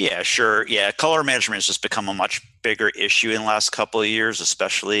 Ross? Yeah, sure. Yeah, color management has just become a much bigger issue in the last couple of years,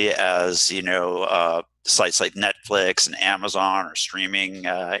 especially as, sites like Netflix and Amazon are streaming,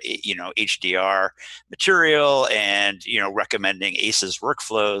 HDR material and, recommending ACES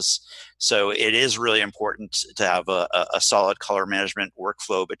workflows. So it is really important to have a solid color management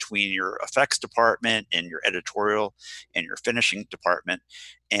workflow between your effects department and your editorial and your finishing department.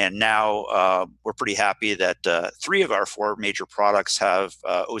 And now we're pretty happy that 3 of our 4 major products have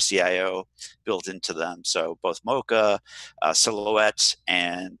OCIO built into them. So both Mocha, Silhouette,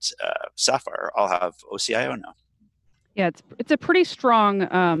 and Sapphire all have OCIO now. Yeah, it's a pretty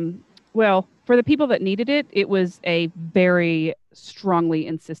strong, well, for the people that needed it, it was a very strongly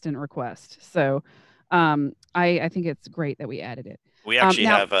insistent request. So I think it's great that we added it. We actually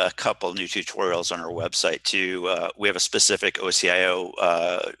have a couple new tutorials on our website too. We have a specific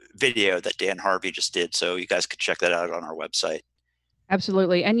OCIO video that Dan Harvey just did, so you guys could check that out on our website.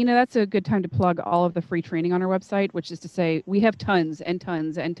 Absolutely. And, that's a good time to plug all of the free training on our website, which is to say we have tons and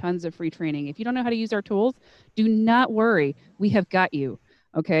tons and tons of free training. If you don't know how to use our tools, do not worry. We have got you.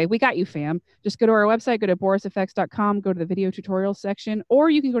 Okay, we got you, fam. Just go to our website, go to borisfx.com, go to the video tutorials section, or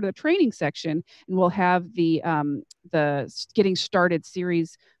you can go to the training section, and we'll have the getting started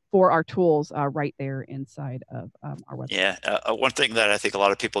series for our tools right there inside of our website. Yeah, one thing that I think a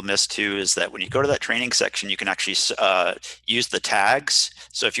lot of people miss too is that when you go to that training section, you can actually use the tags.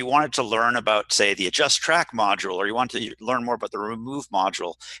 So if you wanted to learn about, say, the adjust track module, or you want to learn more about the remove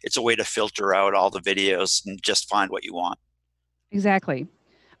module, it's a way to filter out all the videos and just find what you want. Exactly.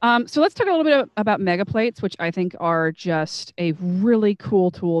 So let's talk a little bit about mega plates, which I think are just a really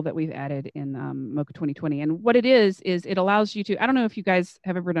cool tool that we've added in Mocha 2020. And what it is it allows you to, I don't know if you guys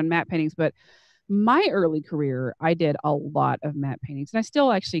have ever done matte paintings, but my early career, I did a lot of matte paintings, and I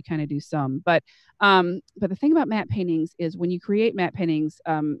still actually kind of do some. But the thing about matte paintings is when you create matte paintings,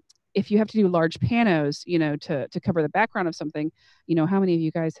 if you have to do large panos, you know, to cover the background of something, you know, how many of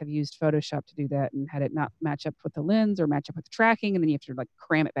you guys have used Photoshop to do that and had it not match up with the lens or match up with the tracking, and then you have to like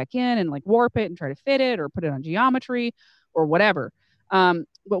cram it back in and like warp it and try to fit it or put it on geometry or whatever.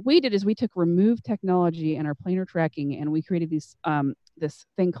 What we did is we took remove technology and our planar tracking, and we created these this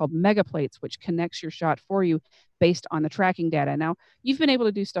thing called mega plates, which connects your shot for you based on the tracking data. Now, you've been able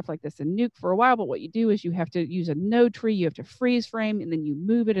to do stuff like this in Nuke for a while, but what you do is you have to use a node tree, you have to freeze frame, and then you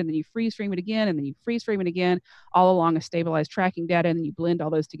move it, and then you freeze frame it again, and then you freeze frame it again, all along a stabilized tracking data, and then you blend all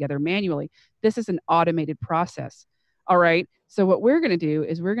those together manually. This is an automated process. All right, so what we're going to do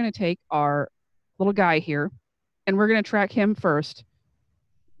is we're going to take our little guy here, and we're going to track him first,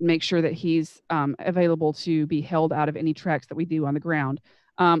 make sure that he's available to be held out of any tracks that we do on the ground.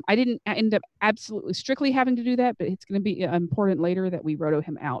 I didn't end up absolutely strictly having to do that, but it's going to be important later that we roto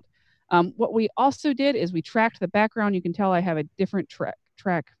him out. What we also did is we tracked the background. You can tell I have a different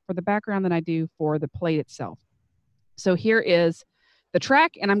track for the background than I do for the plate itself. So here is the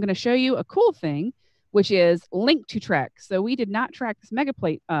track, and I'm going to show you a cool thing, which is link to track. So we did not track this mega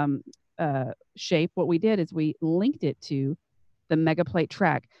plate shape. What we did is we linked it to the mega plate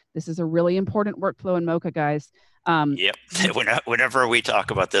track. This is a really important workflow in Mocha, guys. Yep. Whenever we talk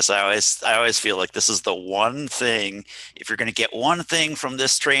about this, I always feel like this is the one thing. If you're going to get one thing from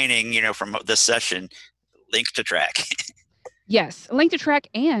this training, you know, from this session, link to track. Yes, link to track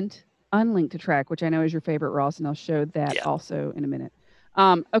and unlink to track, which I know is your favorite, Ross, and I'll show that also in a minute.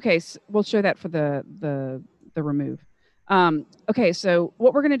 Okay, so we'll show that for the remove. Okay, so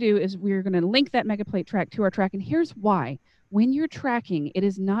what we're going to do is we're going to link that mega plate track to our track, and here's why. When you're tracking, it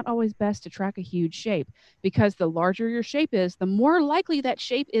is not always best to track a huge shape, because the larger your shape is, the more likely that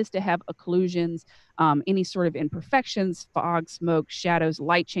shape is to have occlusions, any sort of imperfections, fog, smoke, shadows,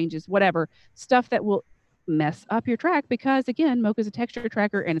 light changes, whatever, stuff that will mess up your track, because again, Mocha is a texture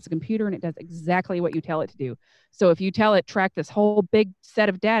tracker and it's a computer and it does exactly what you tell it to do. So if you tell it track this whole big set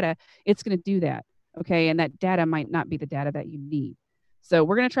of data, it's going to do that. Okay. And that data might not be the data that you need. So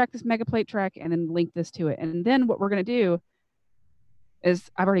we're going to track this mega plate track and then link this to it. And then what we're going to do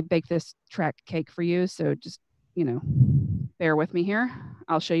is I've already baked this track cake for you. So just, you know, bear with me here.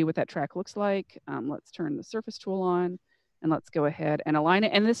 I'll show you what that track looks like. Let's turn the surface tool on and let's go ahead and align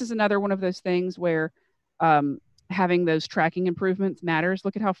it. And this is another one of those things where having those tracking improvements matters.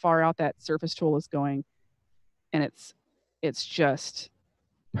 Look at how far out that surface tool is going. And it's just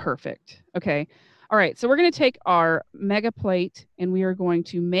perfect. Okay. All right. So we're going to take our mega plate and we are going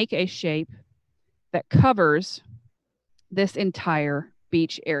to make a shape that covers this entire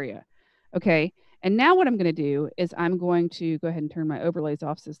beach area. Okay. And now what I'm going to do is I'm going to go ahead and turn my overlays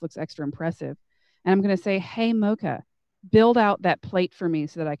off so this looks extra impressive. And I'm going to say, hey, Mocha, build out that plate for me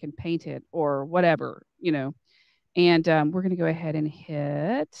so that I can paint it or whatever, you know. And we're going to go ahead and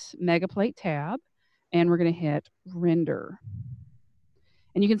hit Mega Plate tab, and we're going to hit Render.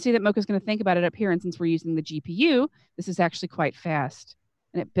 And you can see that Mocha is going to think about it up here. And since we're using the GPU, this is actually quite fast.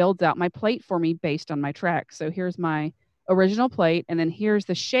 And it builds out my plate for me based on my track. So here's my original plate, and then here's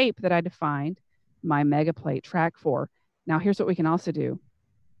the shape that I defined my mega plate track for. Now here's what we can also do.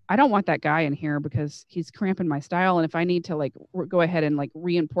 I don't want that guy in here because he's cramping my style, and if I need to like go ahead and like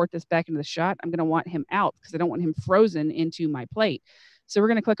re-import this back into the shot, I'm going to want him out because I don't want him frozen into my plate. So we're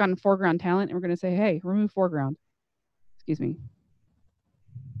going to click on foreground talent and we're going to say, hey, remove foreground. Excuse me.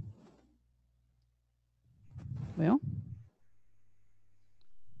 Well,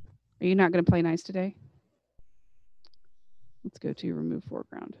 are you not going to play nice today? Let's go to remove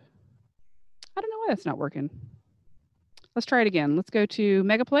foreground. I don't know why that's not working. Let's try it again. Let's go to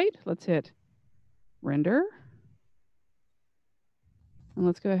Mega Plate. Let's hit Render. And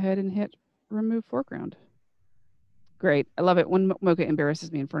let's go ahead and hit Remove Foreground. Great. I love it when Mocha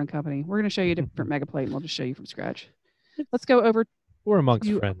embarrasses me in front of company. We're going to show you a different Mega Plate, and we'll just show you from scratch. Let's go over. We're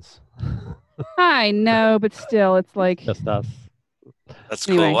amongst friends. I know, but still, it's like just us. That's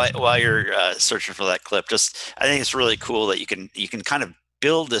cool. Anyway. While you're searching for that clip, I think it's really cool that you can kind of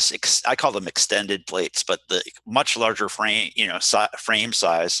build this. I call them extended plates, but the much larger frame, frame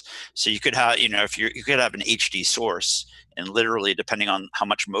size. So you could have, if you could have an HD source, and literally depending on how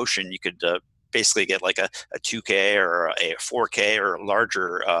much motion, you could basically get like a 2K or a 4K or a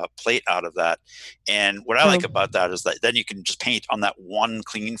larger plate out of that. And what I like about that is that then you can just paint on that one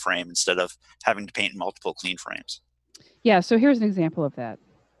clean frame instead of having to paint multiple clean frames. Yeah, so here's an example of that.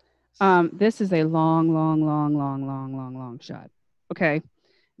 This is a long shot. Okay,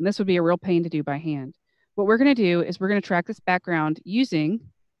 and this would be a real pain to do by hand. What we're going to do is we're going to track this background using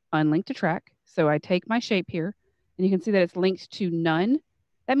unlink to track. So I take my shape here, and you can see that it's linked to none.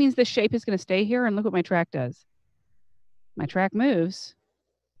 That means the shape is going to stay here, and look what my track does. My track moves,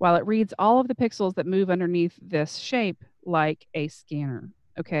 while it reads all of the pixels that move underneath this shape like a scanner.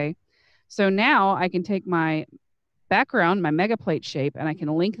 Okay, so now I can take my background, my mega plate shape, and I can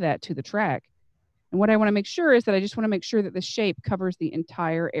link that to the track. And what I want to make sure is that I just want to make sure that the shape covers the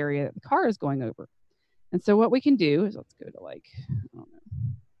entire area that the car is going over. And so what we can do is, let's go to like, I don't know.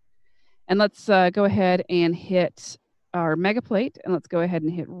 And let's go ahead and hit our mega plate, and let's go ahead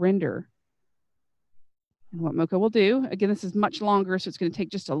and hit render. And what Mocha will do, again, this is much longer, so it's going to take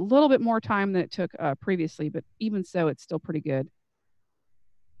just a little bit more time than it took previously, but even so, it's still pretty good.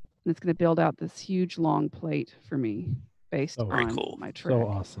 And it's going to build out this huge long plate for me based on my track. So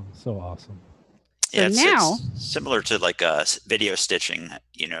awesome. So awesome. So yeah, now it's similar to like video stitching,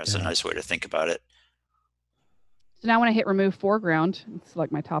 you know, it's a nice way to think about it. So now when I hit remove foreground,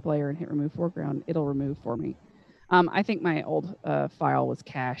 select my top layer and hit remove foreground, it'll remove for me. I think my old file was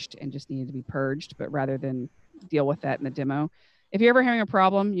cached and just needed to be purged, but rather than deal with that in the demo, if you're ever having a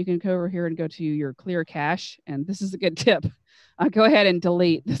problem, you can go over here and go to your clear cache. And this is a good tip. Go ahead and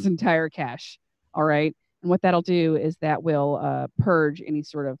delete this entire cache. All right. And what that'll do is that will purge any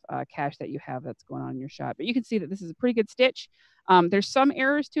sort of cache that you have that's going on in your shot. But you can see that this is a pretty good stitch. There's some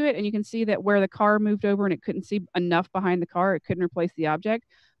errors to it, and you can see that where the car moved over and it couldn't see enough behind the car, it couldn't replace the object.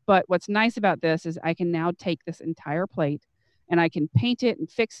 But what's nice about this is I can now take this entire plate and I can paint it and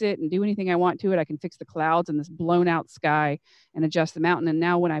fix it and do anything I want to it. I can fix the clouds and this blown out sky and adjust the mountain. And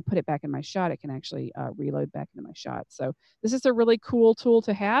now when I put it back in my shot, it can actually reload back into my shot. So this is a really cool tool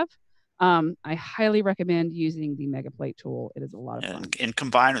to have. I highly recommend using the Mega Plate tool. It is a lot of fun. And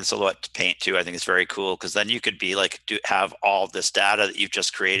combined with Silhouette Paint too, I think it's very cool because then you could be like have all this data that you've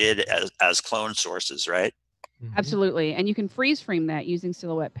just created as clone sources, right? Mm-hmm. Absolutely, and you can freeze frame that using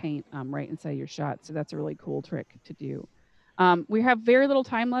Silhouette Paint right inside your shot. So that's a really cool trick to do. We have very little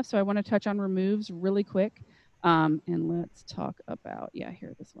time left, so I want to touch on removes really quick. And let's talk about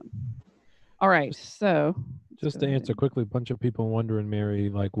here, this one. All right, so just to answer quickly, a bunch of people wondering, Mary,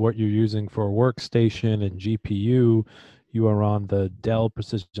 like what you're using for a workstation and GPU. You are on the Dell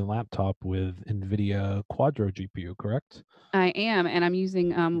Precision laptop with NVIDIA Quadro GPU, correct? I am, and I'm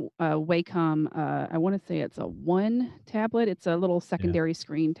using Wacom. I want to say it's a One tablet. It's a little secondary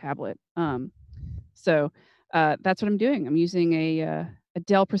screen tablet. So that's what I'm doing. I'm using a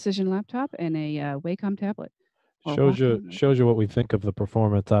Dell Precision laptop and a Wacom tablet. Shows you what we think of the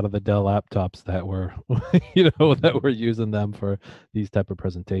performance out of the Dell laptops that we're that we're using them for these type of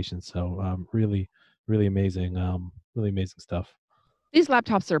presentations. So really amazing, really amazing stuff. These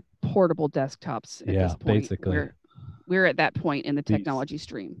laptops are portable desktops at this point. Basically we're at that point in the technology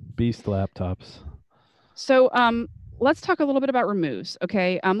stream. Beast laptops. So let's talk a little bit about removes.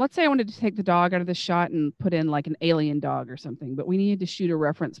 Okay, let's say I wanted to take the dog out of the shot and put in like an alien dog or something, but we needed to shoot a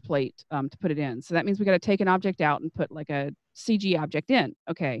reference plate to put it in. So that means we got to take an object out and put like a CG object in.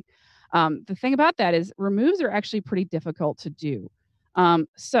 Okay, the thing about that is removes are actually pretty difficult to do.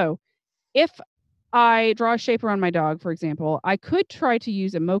 So if I draw a shape around my dog, for example, I could try to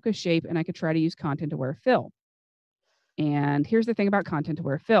use a Mocha shape and I could try to use content-aware fill. And here's the thing about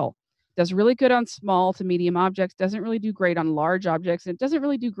content-aware fill. Does really good on small to medium objects, doesn't really do great on large objects, and it doesn't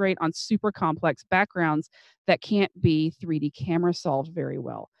really do great on super complex backgrounds that can't be 3D camera solved very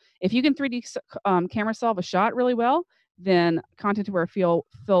well. If you can 3D camera solve a shot really well, then content-aware fill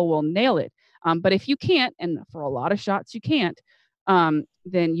will nail it. But if you can't, and for a lot of shots you can't,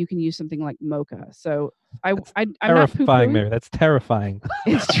 then you can use something like Mocha. So I'm not poo-pooing. Mary. That's terrifying.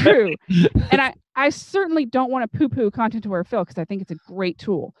 It's true. And I certainly don't want to poo-poo content-aware fill because I think it's a great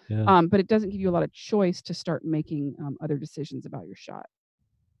tool. Yeah. But it doesn't give you a lot of choice to start making other decisions about your shot.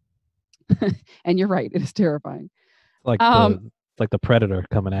 And you're right, it is terrifying. It's like the Predator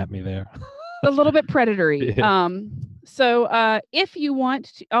coming at me there. A little bit predatory. Yeah. So if you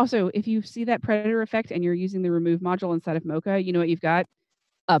want to, also, if you see that Predator effect and you're using the remove module inside of Mocha, you know what you've got?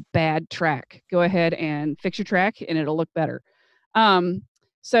 A bad track. Go ahead and fix your track and it'll look better.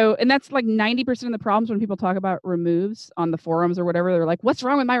 So, and that's like 90% of the problems when people talk about removes on the forums or whatever. They're like, what's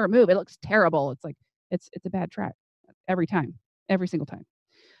wrong with my remove? It looks terrible. It's like, it's a bad track every time, every single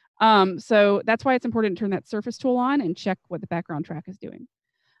time. So that's why it's important to turn that surface tool on and check what the background track is doing.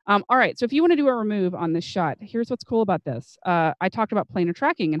 All right, so if you want to do a remove on this shot, here's what's cool about this. I talked about planar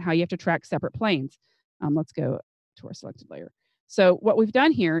tracking and how you have to track separate planes. Let's go to our selected layer. So what we've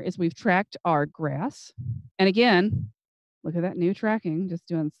done here is we've tracked our grass. And again, look at that new tracking, just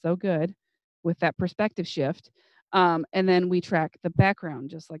doing so good with that perspective shift. And then we track the background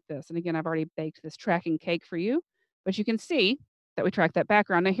just like this. And again, I've already baked this tracking cake for you, but you can see that we track that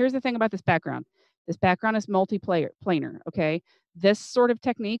background. Now, here's the thing about this background. This background is planar, okay? This sort of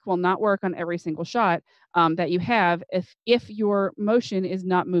technique will not work on every single shot that you have if your motion is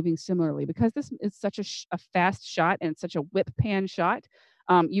not moving similarly. Because this is such a fast shot and it's such a whip pan shot,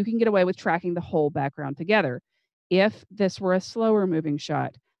 you can get away with tracking the whole background together. If this were a slower moving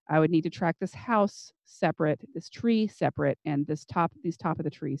shot, I would need to track this house separate, this tree separate, and these top of the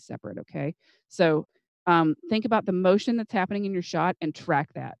trees separate, okay? So think about the motion that's happening in your shot and track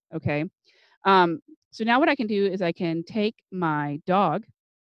that, okay? So now what I can do is I can take my dog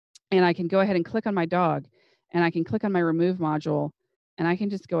and I can go ahead and click on my dog and I can click on my remove module and I can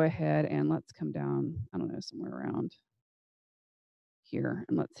just go ahead and let's come down, I don't know, somewhere around here,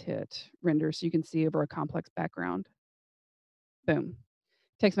 and let's hit render so you can see over a complex background. Boom.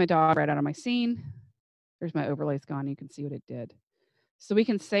 Takes my dog right out of my scene. There's my overlays gone. You can see what it did. So we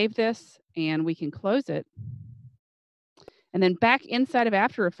can save this and we can close it. And then back inside of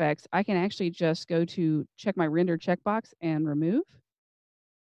After Effects, I can actually just go to check my render checkbox and remove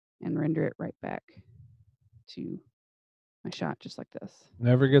and render it right back to my shot just like this.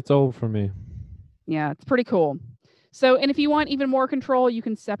 Never gets old for me. Yeah, it's pretty cool. So, and if you want even more control, you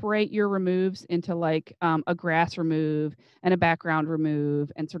can separate your removes into like a grass remove and a background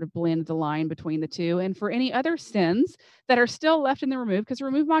remove and sort of blend the line between the two. And for any other sins that are still left in the remove, because the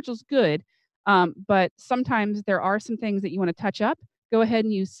remove module is good, but sometimes there are some things that you want to touch up, go ahead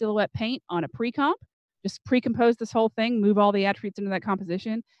and use Silhouette Paint on a pre-comp. Just pre-compose this whole thing, move all the attributes into that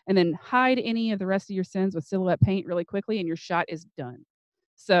composition, and then hide any of the rest of your sins with Silhouette Paint really quickly, and your shot is done.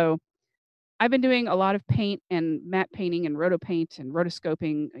 So I've been doing a lot of paint and matte painting and roto paint and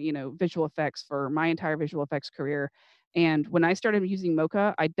rotoscoping, visual effects for my entire visual effects career. And when I started using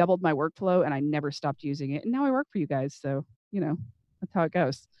Mocha, I doubled my workflow and I never stopped using it. And now I work for you guys. So, that's how it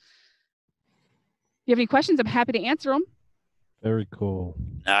goes. If you have any questions, I'm happy to answer them. Very cool.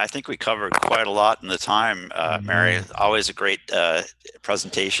 I think we covered quite a lot in the time, Mary. Always a great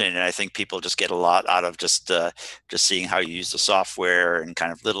presentation, and I think people just get a lot out of just seeing how you use the software, and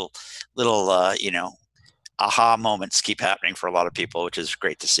kind of little aha moments keep happening for a lot of people, which is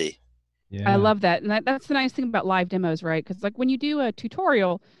great to see. Yeah. I love that. And that's the nice thing about live demos, right? Because like when you do a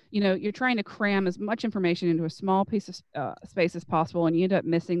tutorial, you're trying to cram as much information into a small piece of space as possible, and you end up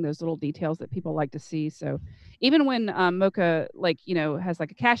missing those little details that people like to see. So even when Mocha, has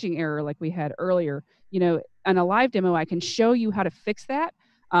like a caching error like we had earlier, on a live demo, I can show you how to fix that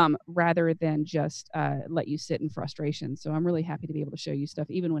rather than just let you sit in frustration. So I'm really happy to be able to show you stuff,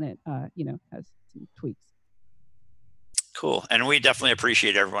 even when it, has some tweaks. Cool. And we definitely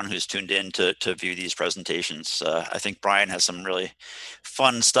appreciate everyone who's tuned in to view these presentations. I think Brian has some really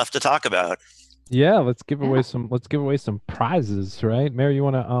fun stuff to talk about. Yeah, let's give away some prizes, right? Mary, you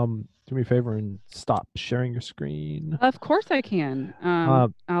want to do me a favor and stop sharing your screen? Of course I can.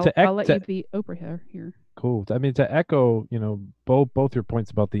 I'll let you be Oprah here. Cool. I mean, to echo, both your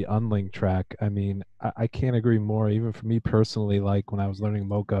points about the unlink track. I mean, I can't agree more. Even for me personally, like when I was learning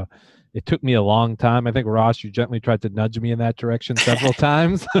Mocha, it took me a long time. I think, Ross, you gently tried to nudge me in that direction several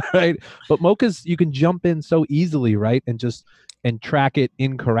times, right? But Mocha's, you can jump in so easily, right? And track it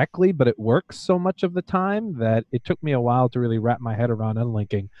incorrectly, but it works so much of the time that it took me a while to really wrap my head around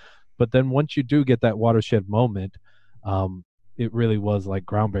unlinking. But then once you do get that watershed moment, it really was like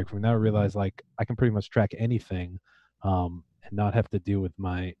groundbreaking. From now I realized like I can pretty much track anything and not have to deal with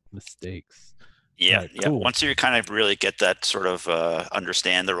my mistakes. Yeah, right, yeah. cool. Once you kind of really get that sort of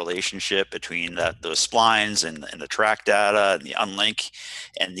understand the relationship between those splines and the track data and the unlink,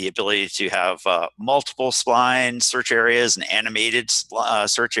 and the ability to have multiple spline search areas and animated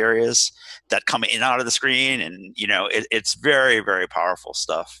search areas that come in and out of the screen, and it's very, very powerful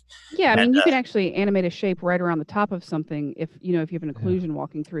stuff. Yeah, I mean, you can actually animate a shape right around the top of something if you have an occlusion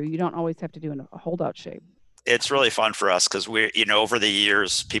walking through. You don't always have to do a holdout shape. It's really fun for us because we're, over the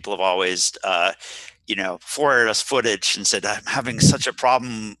years, people have always, forwarded us footage and said, I'm having such a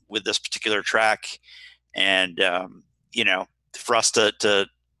problem with this particular track. And, for us to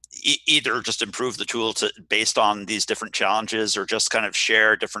either just improve the tool based on these different challenges, or just kind of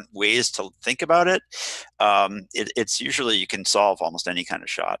share different ways to think about it, it's usually you can solve almost any kind of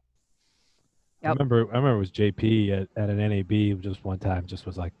shot. Yep. I remember it was JP at an NAB just one time just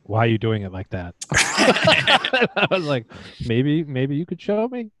was like, why are you doing it like that? I was like, maybe you could show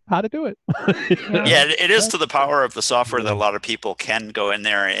me how to do it. Yeah, it is to the power of the software that a lot of people can go in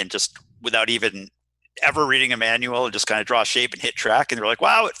there and just, without even ever reading a manual, and just kind of draw a shape and hit track, and they're like,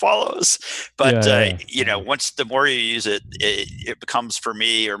 wow, it follows. But once the more you use it, it becomes, for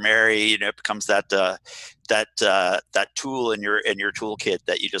me or Mary, it becomes that tool in your toolkit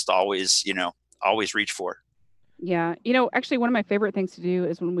that you just always reach for. Yeah. Actually, one of my favorite things to do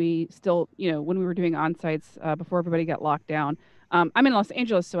is when we still, when we were doing on-sites before everybody got locked down. I'm in Los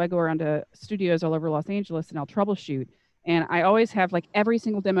Angeles, so I go around to studios all over Los Angeles and I'll troubleshoot. And I always have like every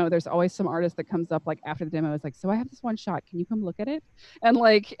single demo, there's always some artist that comes up like after the demo is like, so I have this one shot. Can you come look at it? And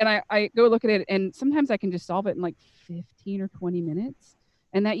I go look at it and sometimes I can just solve it in like 15 or 20 minutes.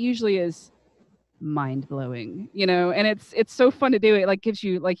 And that usually is mind blowing, and it's so fun to do. It like gives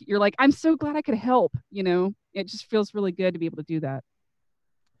you like, you're like, I'm so glad I could help, it just feels really good to be able to do that.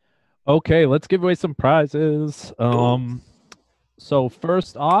 Okay, let's give away some prizes. So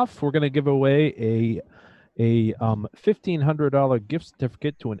first off, we're going to give away a $1,500 gift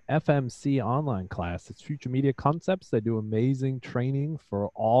certificate to an FMC online class. It's Future Media Concepts. They do amazing training for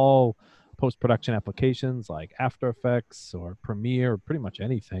all post-production applications like After Effects or Premiere or pretty much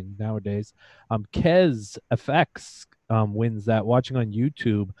anything nowadays. Kez FX wins that, watching on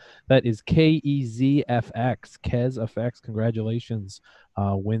YouTube. That is KEZFX. Kez FX, congratulations,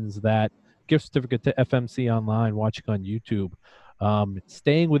 wins that gift certificate to FMC Online, watching on YouTube.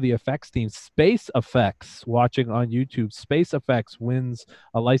 Staying with the effects team, Space Effects, watching on YouTube. Space Effects wins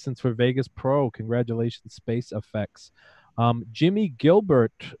a license for Vegas Pro. Congratulations, Space Effects. Jimmy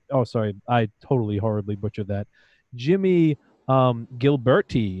Gilbert. Oh, sorry, I totally horribly butchered that. Jimmy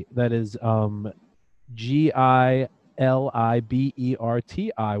Gilberti. That is GILIBERTI.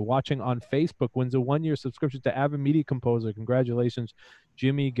 Watching on Facebook, wins a 1-year subscription to Avid Media Composer. Congratulations,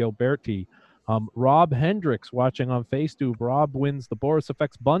 Jimmy Gilberti. Rob Hendricks, watching on FaceTube. Rob wins the Boris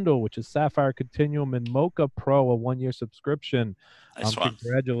FX bundle, which is Sapphire Continuum and Mocha Pro, a 1-year subscription. Nice one.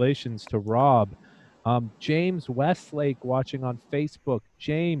 Congratulations to Rob. James Westlake, watching on Facebook.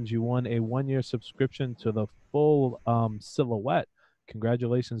 James, you won a 1-year subscription to the full Silhouette.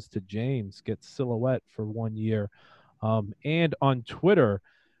 Congratulations to James. Get Silhouette for 1 year. And on Twitter,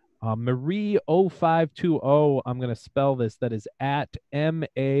 Marie0520, I'm going to spell this. That is at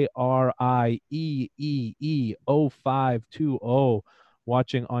MARIEEE0520.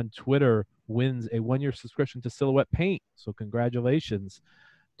 Watching on Twitter, wins a 1-year subscription to Silhouette Paint. So congratulations.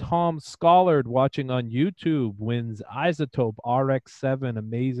 Tom Schollard, watching on YouTube, wins Isotope RX7,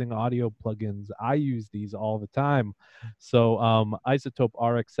 amazing audio plugins. I use these all the time. So Isotope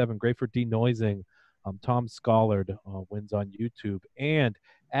RX7, great for denoising. Tom Schollard wins on YouTube. And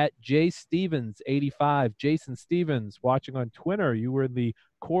at JStevens85, Jason Stevens, watching on Twitter, you were the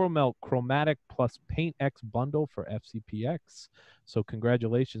Coral Melt Chromatic plus Paint X bundle for FCPX. So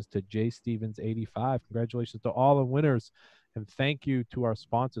congratulations to JStevens85. Congratulations to all the winners. And thank you to our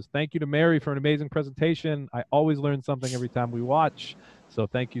sponsors. Thank you to Mary for an amazing presentation. I always learn something every time we watch. So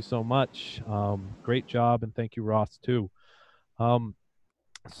thank you so much. Great job. And thank you, Ross, too.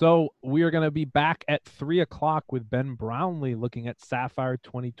 So we are going to be back at 3 o'clock with Ben Brownlee looking at Sapphire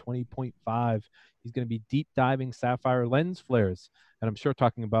 2020.5. He's going to be deep diving Sapphire lens flares. And I'm sure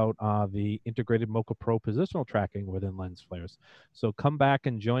talking about the integrated Mocha Pro positional tracking within lens flares. So come back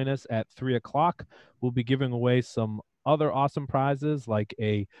and join us at 3 o'clock. We'll be giving away some other awesome prizes like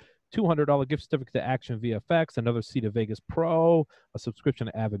a $200 gift certificate to Action VFX, another seat of Vegas Pro, a subscription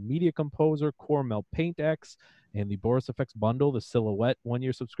to Avid Media Composer, Core Melt Paint X, and the Boris FX bundle, the Silhouette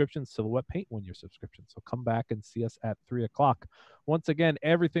 1-year subscription, Silhouette Paint 1-year subscription. So come back and see us at 3 o'clock. Once again,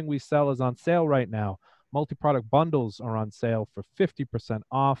 everything we sell is on sale right now. Multi-product bundles are on sale for 50%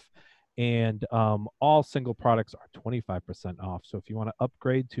 off, and all single products are 25% off. So if you want to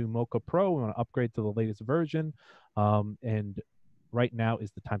upgrade to Mocha Pro, we want to upgrade to the latest version, and right now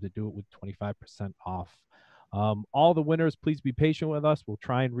is the time to do it with 25% off. All the winners, please be patient with us. We'll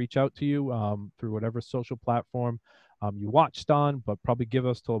try and reach out to you through whatever social platform you watched on, but probably give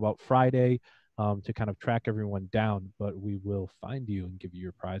us till about Friday to kind of track everyone down. But we will find you and give you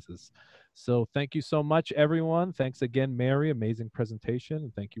your prizes. So thank you so much, everyone. Thanks again, Mary. Amazing presentation.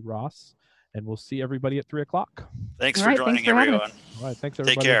 And thank you, Ross. And we'll see everybody at 3 o'clock. Thanks for joining, everyone. All right. Thanks,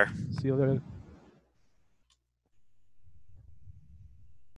 everybody. Take care. See you later.